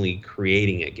personally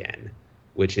creating again,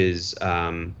 which is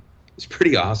it's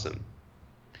pretty awesome.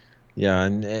 Yeah,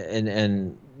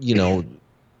 and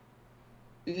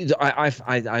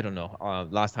I don't know.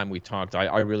 Last time we talked,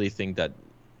 I really think that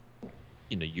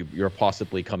you're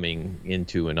possibly coming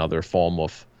into another form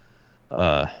of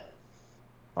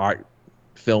art,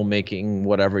 filmmaking,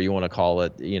 whatever you want to call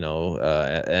it,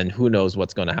 and who knows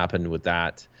what's going to happen with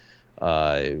that.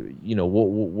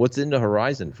 What's in the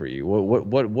horizon for you?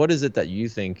 What is it that you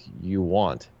think you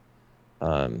want,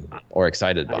 or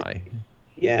excited by?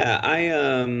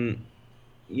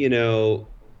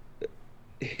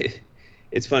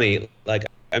 It's funny. Like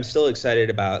I'm still excited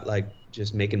about like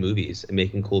just making movies and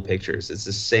making cool pictures. It's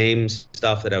the same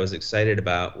stuff that I was excited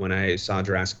about when I saw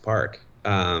Jurassic Park.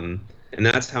 And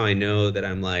that's how I know that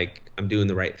I'm doing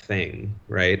the right thing,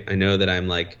 right? I know that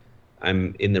I'm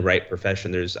in the right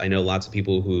profession. I know lots of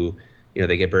people who,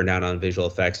 they get burned out on visual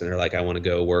effects and they're like, I want to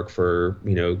go work for,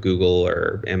 Google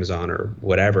or Amazon or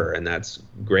whatever. And that's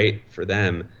great for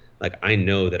them. Like, I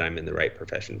know that I'm in the right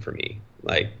profession for me,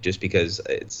 like, just because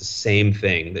it's the same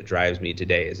thing that drives me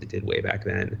today as it did way back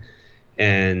then.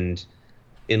 And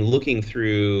in looking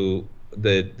through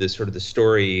the sort of the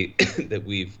story that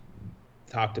we've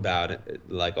talked about,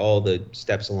 like all the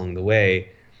steps along the way,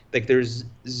 like there's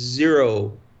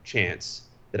zero chance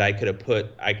that I could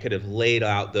have laid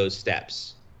out those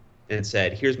steps and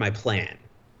said, here's my plan,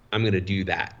 I'm going to do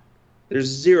that. There's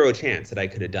zero chance that I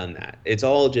could have done that. It's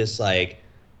all just like,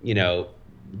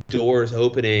 doors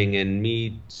opening and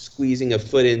me squeezing a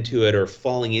foot into it or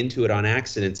falling into it on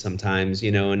accident sometimes,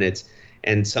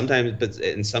 and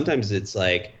sometimes it's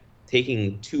like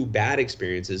taking two bad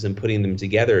experiences and putting them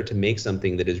together to make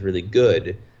something that is really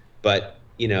good. But,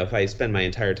 if I spend my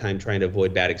entire time trying to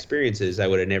avoid bad experiences, I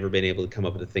would have never been able to come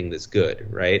up with a thing that's good,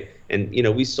 right? And,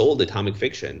 we sold Atomic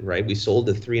Fiction, right? We sold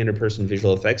a 300-person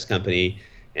visual effects company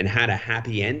and had a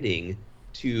happy ending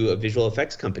to a visual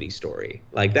effects company story.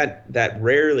 Like that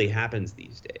rarely happens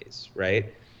these days,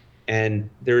 right? And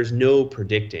there's no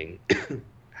predicting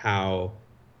how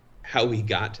we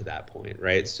got to that point,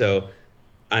 right? So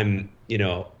I'm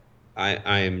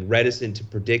reticent to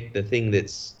predict the thing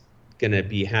that's going to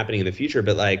be happening in the future,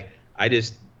 but like I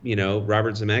just,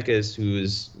 Robert Zemeckis,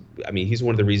 he's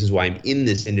one of the reasons why I'm in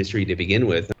this industry to begin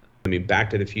with. I mean, Back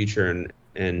to the Future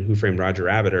and Who Framed Roger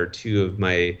Rabbit are two of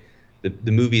the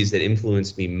movies that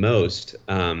influenced me most,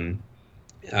 growing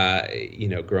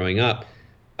up.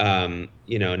 Now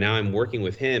I'm working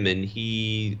with him, and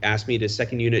he asked me to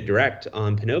second unit direct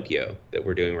on Pinocchio that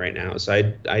we're doing right now.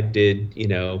 So I did,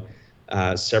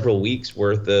 several weeks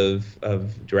worth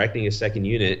of directing a second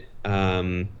unit,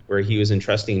 where he was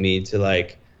entrusting me to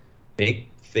like make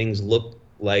things look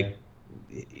like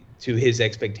to his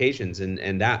expectations,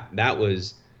 and that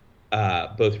was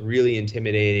both really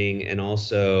intimidating and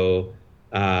also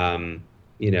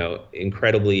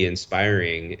incredibly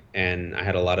inspiring, and I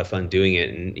had a lot of fun doing it.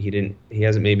 And he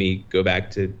hasn't made me go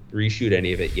back to reshoot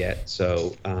any of it yet,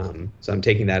 so I'm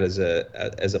taking that as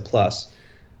a plus.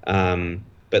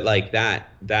 But like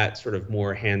that sort of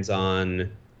more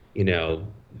hands-on,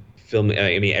 film.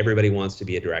 I mean, everybody wants to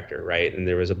be a director, right? And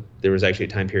there was actually a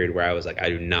time period where I was like, I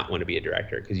do not want to be a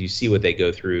director, because you see what they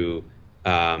go through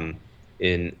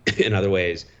in other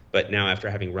ways. But now, after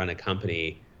having run a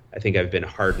company, I think I've been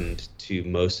hardened to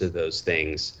most of those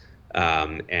things,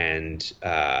 and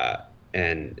I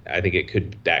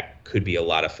think that could be a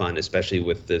lot of fun, especially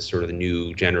with this sort of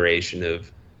new generation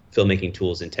of filmmaking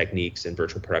tools and techniques and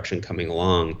virtual production coming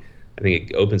along. I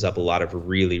think it opens up a lot of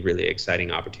really, really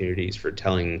exciting opportunities for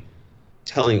telling.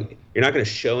 You're not going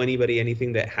to show anybody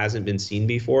anything that hasn't been seen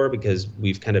before, because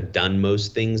we've kind of done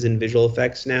most things in visual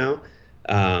effects now.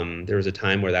 There was a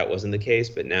time where that wasn't the case,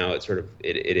 but now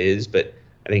it is. But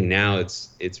I think now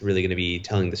it's really going to be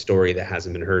telling the story that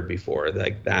hasn't been heard before.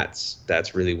 Like that's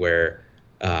really where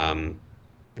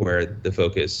the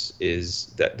focus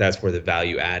is. That's where the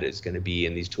value add is going to be,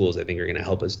 and these tools, I think, are going to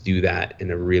help us do that in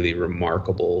a really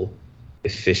remarkable,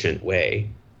 efficient way.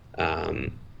 So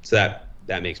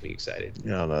that makes me excited.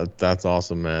 Yeah, that's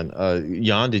awesome, man.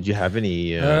 Jan, did you have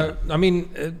any? I mean,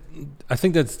 I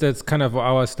think that's kind of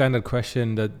our standard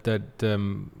question that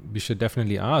we should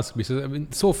definitely ask, because I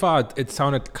mean, so far it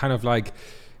sounded kind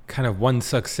of one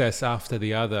success after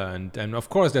the other, and of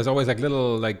course there's always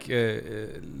little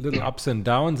ups and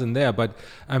downs in there. But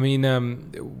I mean,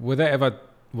 was there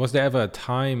ever a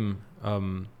time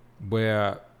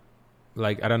where,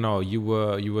 like, I don't know, you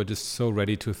were just so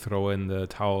ready to throw in the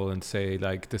towel and say,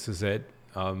 like, this is it?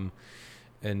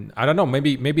 And I don't know,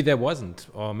 maybe there wasn't,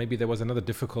 or maybe there was another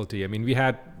difficulty. I mean, we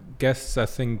had guests, I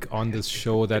think, on this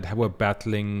show that were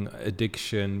battling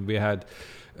addiction. We had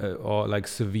or like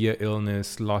severe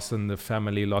illness, loss in the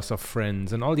family, loss of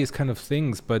friends, and all these kind of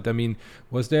things. But I mean,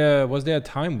 was there a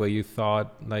time where you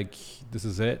thought, like, this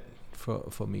is it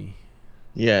for me?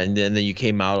 Yeah, and then you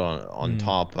came out on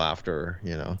top after,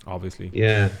 Obviously.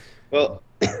 Yeah. Well,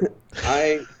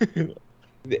 there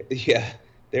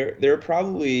are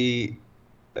probably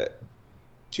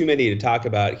too many to talk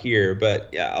about here, but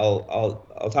yeah,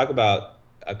 I'll talk about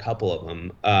a couple of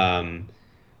them.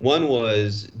 One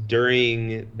was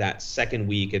during that second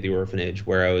week at the orphanage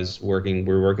where we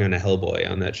were working on a Hellboy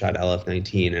on that shot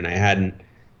LF19, and I hadn't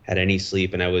had any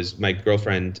sleep, and my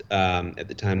girlfriend at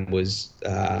the time was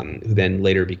who then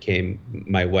later became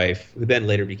my wife, who then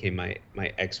later became my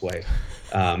ex-wife,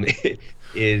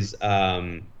 is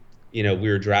we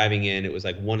were driving in. It was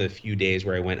like one of the few days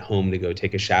where I went home to go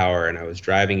take a shower, and I was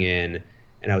driving in,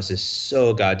 and I was just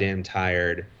so goddamn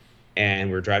tired.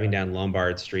 And we're driving down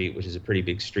Lombard Street, which is a pretty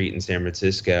big street in San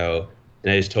Francisco,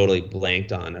 and I just totally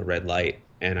blanked on a red light,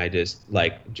 and I just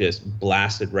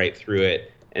blasted right through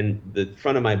it, and the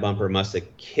front of my bumper must have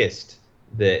kissed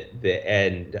the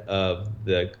end of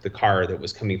the car that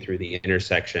was coming through the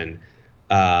intersection,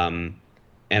 and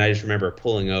I just remember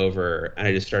pulling over, and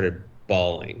I just started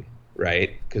bawling,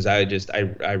 right? Because I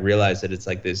realized that it's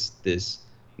like this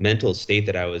mental state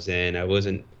that I was in. I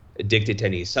wasn't addicted to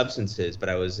any substances, but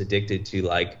I was addicted to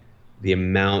like the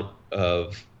amount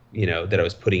of that I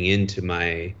was putting into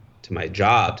my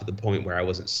job, to the point where I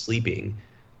wasn't sleeping,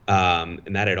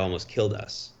 and that had almost killed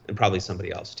us, and probably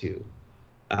somebody else too,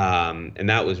 and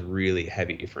that was really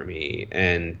heavy for me.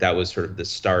 And that was sort of the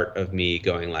start of me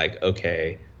going like,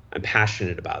 okay, I'm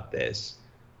passionate about this.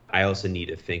 I also need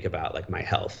to think about like my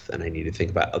health, and I need to think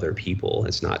about other people.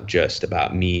 It's not just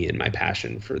about me and my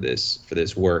passion for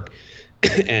this work.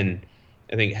 And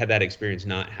I think, had that experience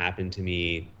not happened to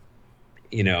me,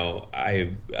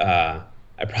 I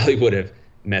probably would have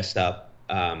messed up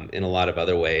in a lot of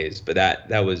other ways. But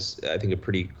that was, I think, a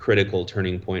pretty critical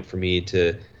turning point for me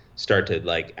to start to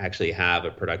like actually have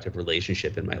a productive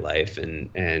relationship in my life.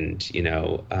 And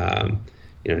now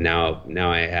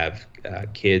I have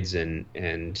kids, and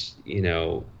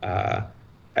it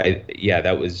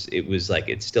was like,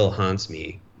 it still haunts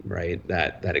me, right?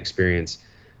 That experience.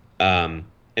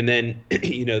 And then,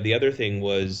 the other thing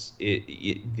was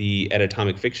at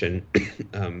Atomic Fiction.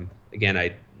 Again,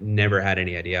 I never had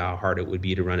any idea how hard it would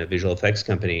be to run a visual effects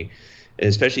company,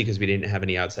 especially because we didn't have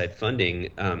any outside funding.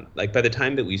 Like, by the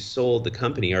time that we sold the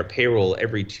company, our payroll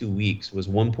every 2 weeks was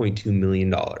 $1.2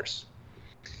 million.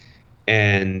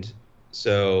 And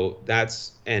So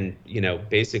that's, and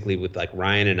basically with like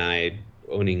Ryan and I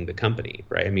owning the company,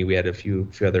 right? I mean, we had a few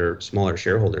other smaller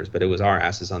shareholders, but it was our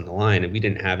asses on the line, and we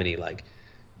didn't have any like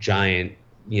giant,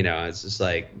 it's just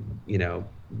like,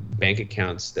 bank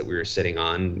accounts that we were sitting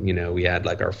on. We had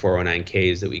like our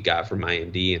 409ks that we got from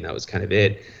IMD, and that was kind of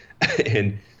it.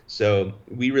 And so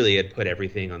we really had put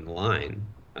everything on the line.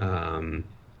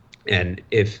 And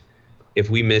if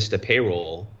we missed a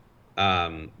payroll,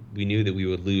 we knew that we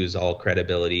would lose all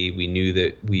credibility. We knew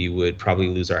that we would probably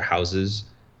lose our houses.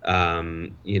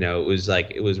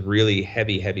 It was really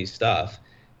heavy stuff.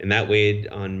 And that weighed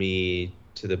on me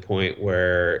to the point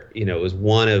where, it was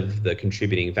one of the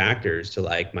contributing factors to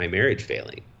like my marriage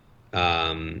failing.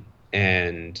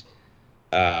 And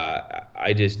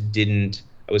I just didn't,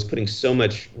 I was putting so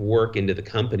much work into the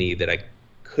company that I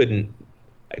couldn't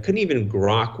even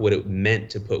grok what it meant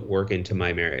to put work into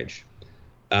my marriage.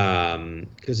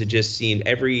 Because it just seemed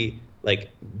every like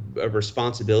a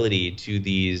responsibility to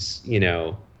these,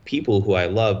 people who I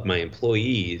loved, my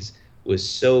employees, was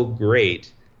so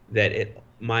great that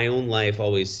my own life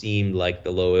always seemed like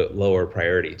the lower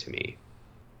priority to me.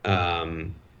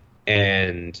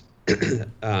 And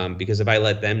because if I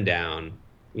let them down,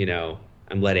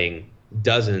 I'm letting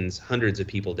dozens, hundreds of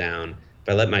people down. If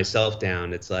I let myself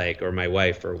down, it's like, or my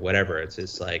wife or whatever, it's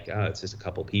just like, oh, it's just a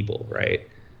couple people, right?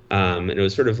 And it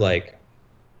was sort of like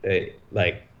I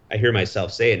hear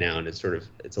myself say it now, and it's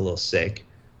a little sick,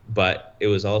 but it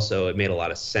was also, it made a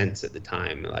lot of sense at the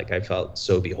time. Like I felt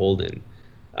so beholden.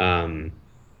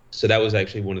 So that was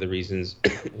actually one of the reasons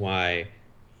why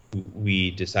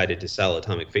we decided to sell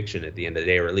Atomic Fiction at the end of the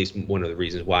day, or at least one of the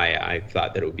reasons why I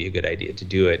thought that it would be a good idea to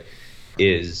do it,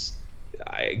 is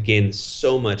I gained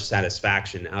so much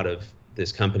satisfaction out of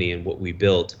this company and what we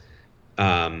built.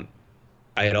 I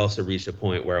had also reached a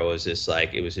point where it was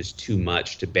just too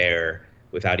much to bear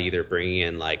without either bringing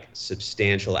in like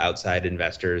substantial outside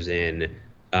investors in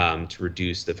to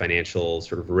reduce the financial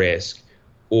sort of risk,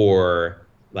 or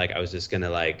like I was just gonna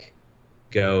like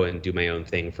go and do my own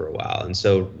thing for a while. And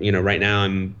so, right now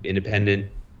I'm independent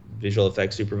visual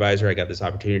effects supervisor. I got this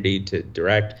opportunity to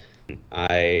direct.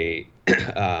 I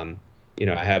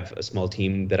I have a small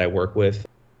team that I work with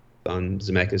on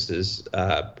Zemeckis's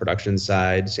production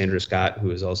side. Sandra Scott,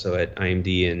 who is also at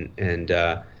IMD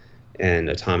and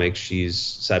Atomic, she's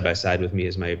side by side with me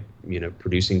as my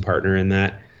producing partner in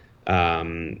that.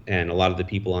 And a lot of the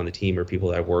people on the team are people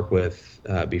that I've worked with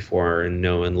before and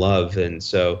know and love. And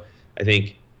so I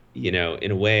think, in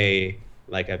a way,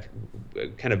 like I've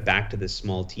kind of back to this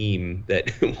small team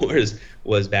that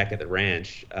was back at the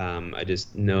ranch. I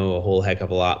just know a whole heck of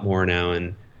a lot more now,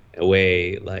 and in a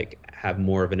way, like have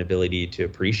more of an ability to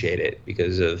appreciate it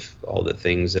because of all the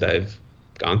things that I've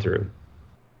gone through.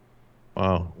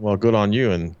 Wow. Well, good on you.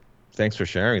 And thanks for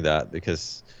sharing that,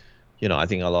 because, I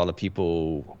think a lot of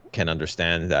people can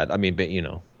understand that. I mean, but,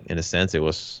 in a sense,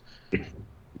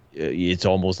 it's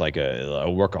almost like a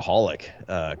workaholic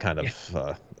kind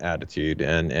of attitude.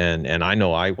 And I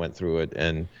know I went through it,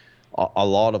 and a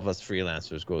lot of us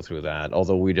freelancers go through that,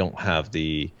 although we don't have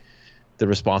the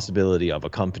responsibility of a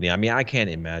company. I mean, I can't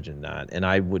imagine that. And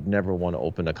I would never want to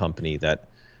open a company that,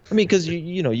 because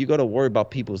you got to worry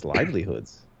about people's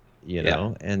livelihoods,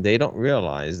 and they don't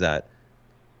realize that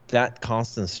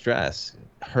constant stress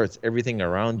hurts everything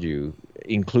around you,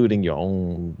 including your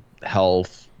own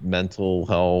health, mental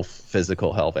health,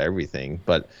 physical health, everything.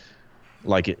 But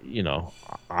like,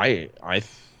 I've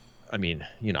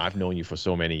known you for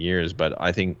so many years, but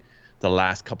I think the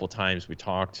last couple times we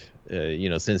talked,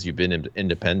 since you've been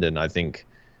independent, I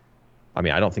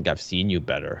don't think I've seen you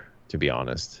better, to be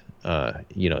honest.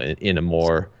 In a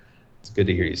more, it's good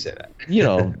to hear you say that.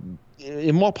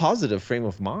 A more positive frame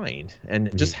of mind,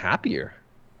 and just happier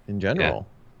in general.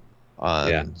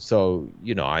 Yeah. So,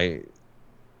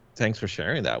 thanks for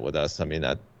sharing that with us. I mean,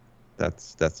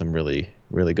 that's some really,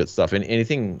 really good stuff. And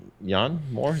anything, Jan,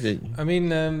 more? I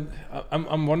mean,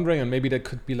 I'm wondering, and maybe that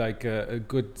could be like a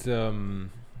good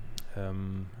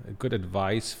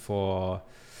advice for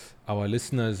our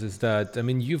listeners, is that, I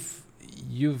mean, you've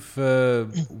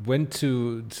went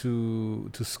to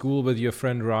school with your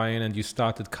friend Ryan, and you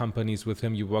started companies with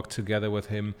him. You worked together with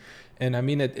him, and I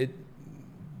mean, it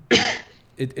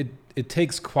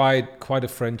takes quite a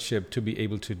friendship to be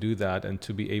able to do that, and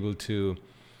to be able to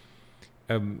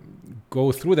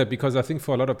go through that, because I think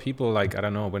for a lot of people, like, I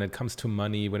don't know, when it comes to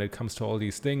money, when it comes to all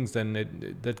these things,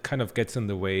 then that kind of gets in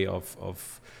the way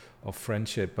of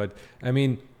friendship. But I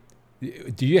mean,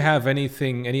 Do you have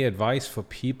any advice for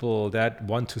people that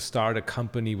want to start a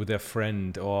company with their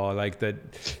friend, or like that?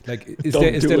 Like, is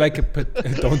there like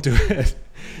don't do it?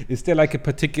 Is there like a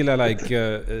particular like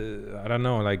I don't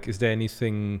know, like, is there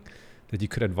anything that you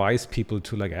could advise people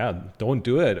to, like, don't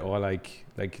do it, or like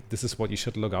this is what you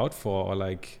should look out for, or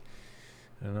like,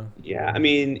 I don't know. Yeah, I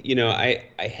mean, I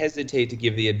hesitate to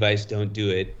give the advice, don't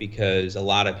do it, because a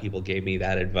lot of people gave me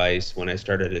that advice when I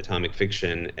started Atomic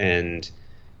Fiction. And,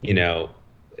 I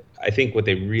think what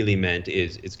they really meant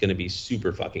is it's going to be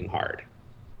super fucking hard,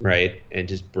 right? And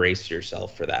just brace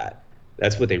yourself for that.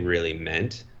 That's what they really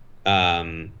meant.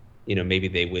 Maybe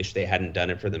they wish they hadn't done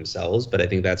it for themselves, but I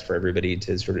think that's for everybody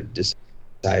to sort of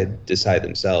decide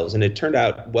themselves. And it turned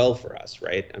out well for us,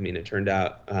 right? I mean, it turned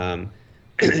out, and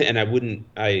I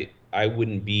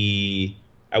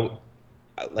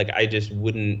just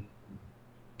wouldn't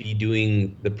be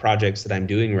doing the projects that I'm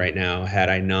doing right now had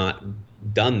I not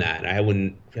done that. I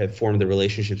wouldn't have formed the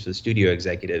relationships with studio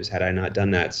executives had I not done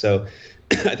that. So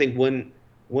I think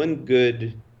one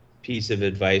good piece of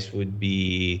advice would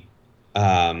be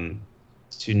to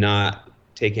not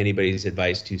take anybody's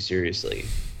advice too seriously.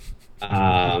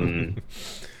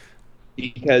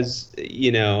 Because,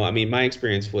 I mean, my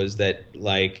experience was that,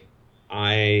 like,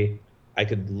 I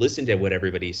could listen to what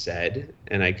everybody said,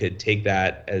 and I could take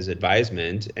that as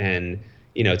advisement. And,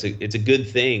 it's a good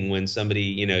thing when somebody,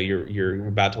 you're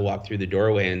about to walk through the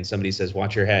doorway and somebody says,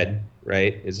 watch your head,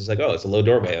 right? It's just like, oh, it's a low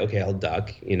doorway. Okay, I'll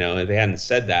duck. If they hadn't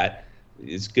said that,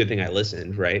 it's a good thing I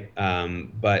listened, right?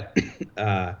 But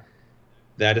that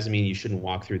doesn't mean you shouldn't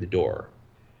walk through the door.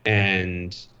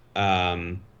 And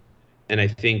I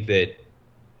think that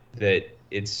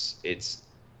it's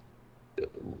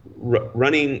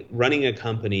running a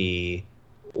company,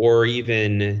 or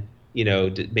even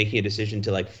making a decision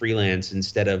to, like, freelance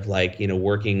instead of, like,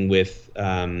 working with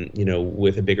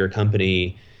with a bigger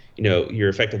company. You're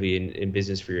effectively in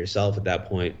business for yourself at that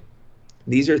point.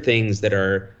 These are things that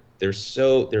there are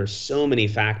so many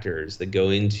factors that go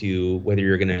into whether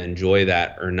you're going to enjoy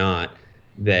that or not,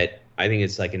 that I think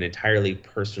it's like an entirely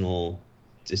personal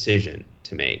decision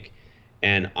to make.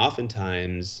 And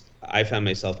oftentimes I found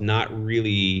myself not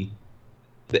really,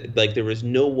 like, there was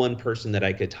no one person that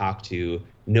I could talk to,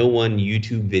 no one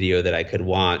YouTube video that I could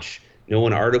watch, no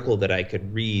one article that I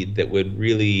could read that would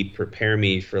really prepare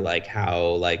me for, like, how,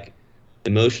 like,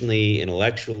 emotionally,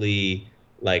 intellectually,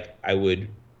 like, I would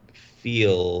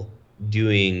feel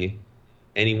doing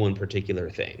any one particular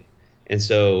thing. And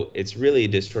so it's really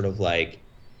just sort of like,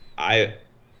 I've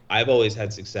always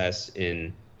had success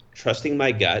in trusting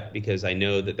my gut, because I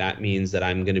know that means that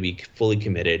I'm going to be fully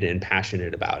committed and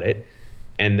passionate about it.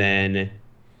 And then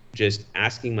just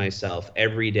asking myself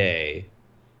every day,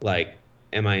 like,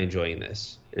 am I enjoying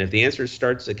this? And if the answer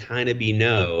starts to kind of be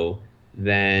no,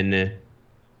 then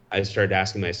I started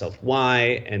asking myself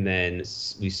why, and then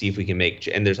we see if we can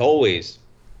and there's always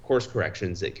course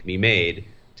corrections that can be made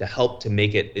to help to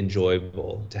make it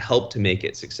enjoyable, to help to make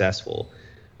it successful.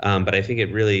 But I think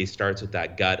it really starts with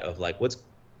that gut of, like, what's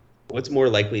more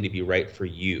likely to be right for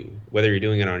you, whether you're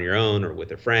doing it on your own or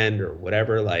with a friend or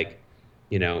whatever, like,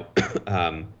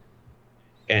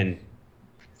 and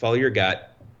follow your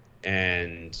gut,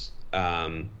 and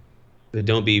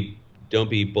don't be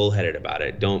bullheaded about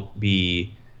it. Don't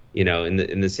be,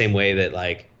 in the same way that,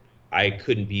 like, I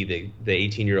couldn't be the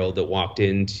 18-year-old that walked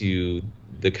into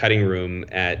the cutting room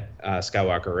at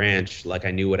Skywalker Ranch like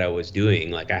I knew what I was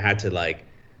doing. Like, I had to, like,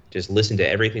 just listen to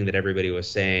everything that everybody was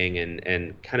saying,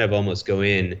 and kind of almost go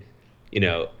in,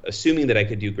 assuming that I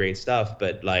could do great stuff,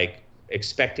 but, like,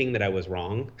 expecting that I was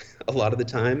wrong a lot of the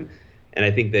time. And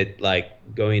I think that, like,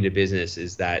 going into business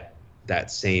is that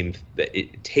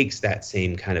it takes that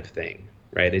same kind of thing,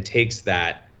 right? It takes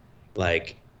that,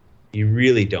 like, you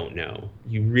really don't know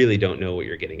what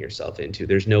you're getting yourself into.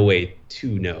 There's no way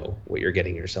to know what you're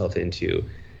getting yourself into.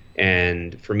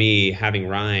 And for me, having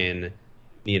Ryan,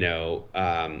 it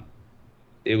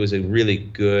was a really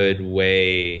good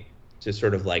way to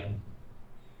sort of, like,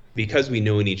 because we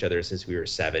known each other since we were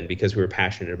 7, because we were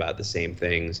passionate about the same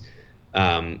things,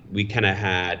 we kind of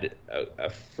had a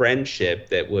friendship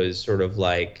that was sort of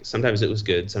like, sometimes it was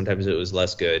good, sometimes it was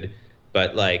less good,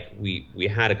 but, like, we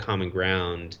had a common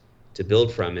ground to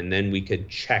build from, and then we could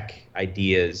check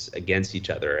ideas against each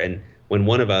other. And when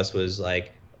one of us was,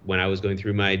 like, when I was going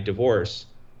through my divorce,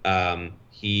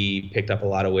 he picked up a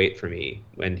lot of weight for me.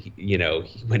 When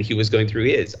he was going through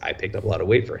his, I picked up a lot of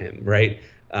weight for him, right?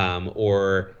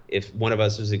 Or if one of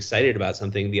us was excited about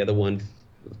something, the other one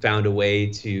found a way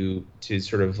to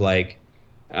sort of, like,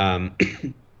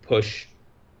 push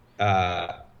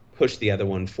the other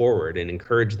one forward and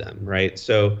encourage them, right?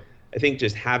 So I think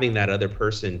just having that other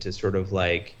person to sort of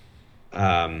like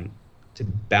to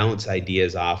bounce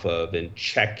ideas off of and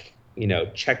check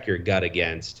your gut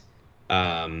against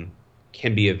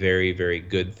can be a very, very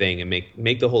good thing and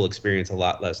make the whole experience a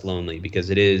lot less lonely, because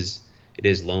it is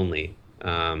lonely.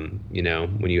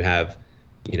 When you have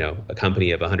a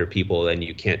company of 100 people, and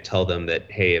you can't tell them that,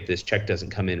 hey, if this check doesn't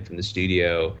come in from the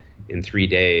studio in 3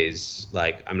 days,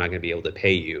 like, I'm not going to be able to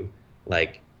pay you,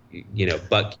 like,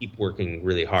 but keep working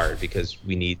really hard because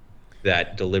we need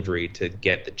that delivery to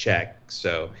get the check.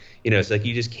 So, it's like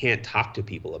you just can't talk to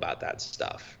people about that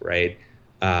stuff, right?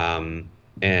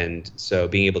 And so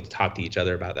being able to talk to each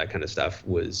other about that kind of stuff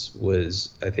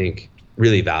was I think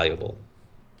really valuable.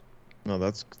 No,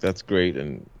 that's great,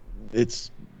 and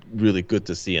it's really good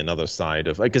to see another side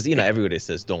of, like, because everybody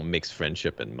says don't mix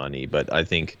friendship and money, but I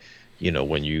think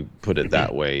when you put it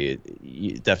that way,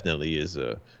 it definitely is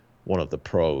one of the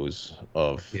pros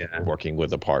of working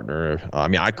with a partner. I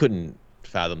mean, I couldn't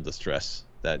fathom the stress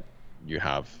that you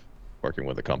have working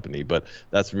with a company, but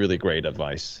that's really great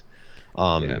advice.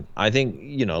 I think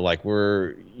like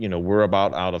we're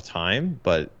about out of time,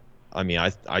 but I mean,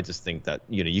 I just think that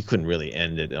you couldn't really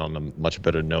end it on a much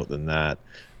better note than that.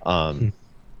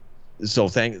 So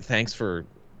thanks for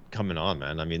coming on,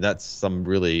 man. I mean, that's some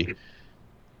really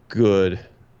good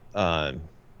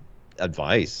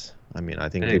advice. I mean, I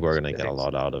think people are going to get a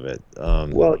lot out of it.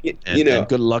 Well, and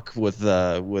good luck with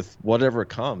whatever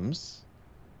comes.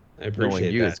 I appreciate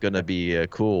knowing you, that. It's going to be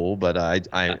cool. But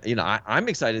I'm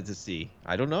excited to see.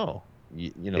 I don't know.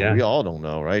 We all don't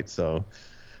know, right? So.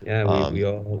 Yeah, we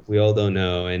all don't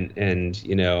know, and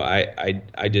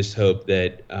I just hope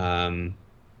that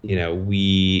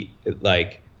we,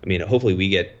 like, I mean, hopefully we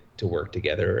get to work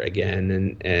together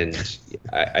again, and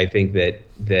I think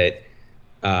that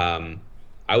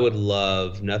I would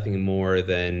love nothing more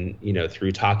than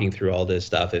through talking through all this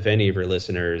stuff, if any of your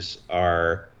listeners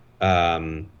are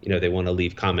they want to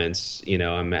leave comments,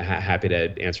 I'm happy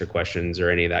to answer questions or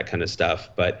any of that kind of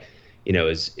stuff, but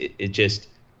it just,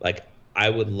 like, I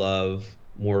would love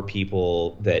more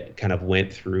people that kind of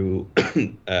went through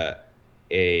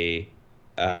a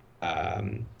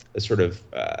sort of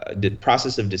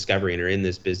process of discovery and are in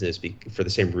this business for the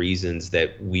same reasons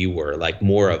that we were, like,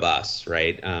 more of us,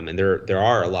 right? And there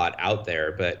are a lot out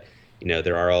there, but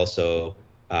there are also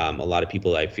a lot of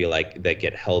people, I feel like, that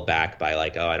get held back by,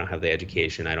 like, oh, I don't have the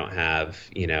education, I don't have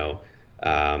the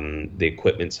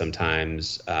equipment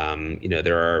sometimes.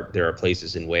 There are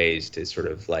places and ways to sort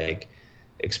of, like,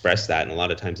 express that, and a lot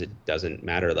of times it doesn't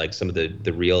matter. Like, some of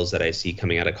the reels that I see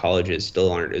coming out of colleges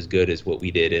still aren't as good as what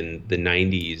we did in the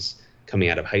 90s coming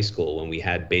out of high school, when we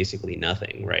had basically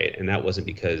nothing, right? And that wasn't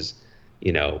because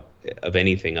of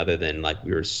anything other than, like,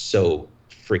 we were so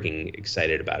freaking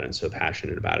excited about it and so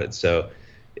passionate about it. So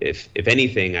if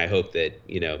anything, I hope that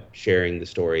sharing the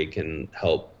story can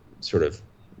help sort of,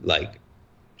 like,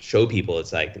 show people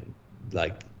it's like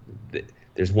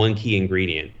there's one key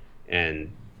ingredient,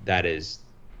 and that is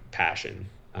passion.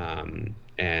 And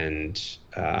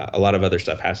a lot of other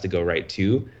stuff has to go right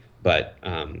too, but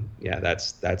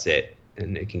that's it,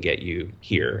 and it can get you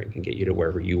here. It can get you to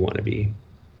wherever you want to be.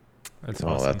 That's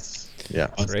awesome.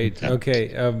 Great. Awesome.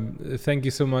 Okay. Thank you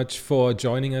so much for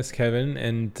joining us, Kevin,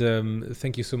 and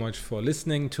thank you so much for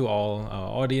listening to all our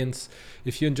audience.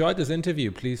 If you enjoyed this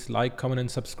interview, please like, comment, and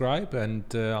subscribe, and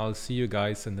I'll see you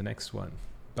guys in the next one.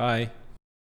 Bye.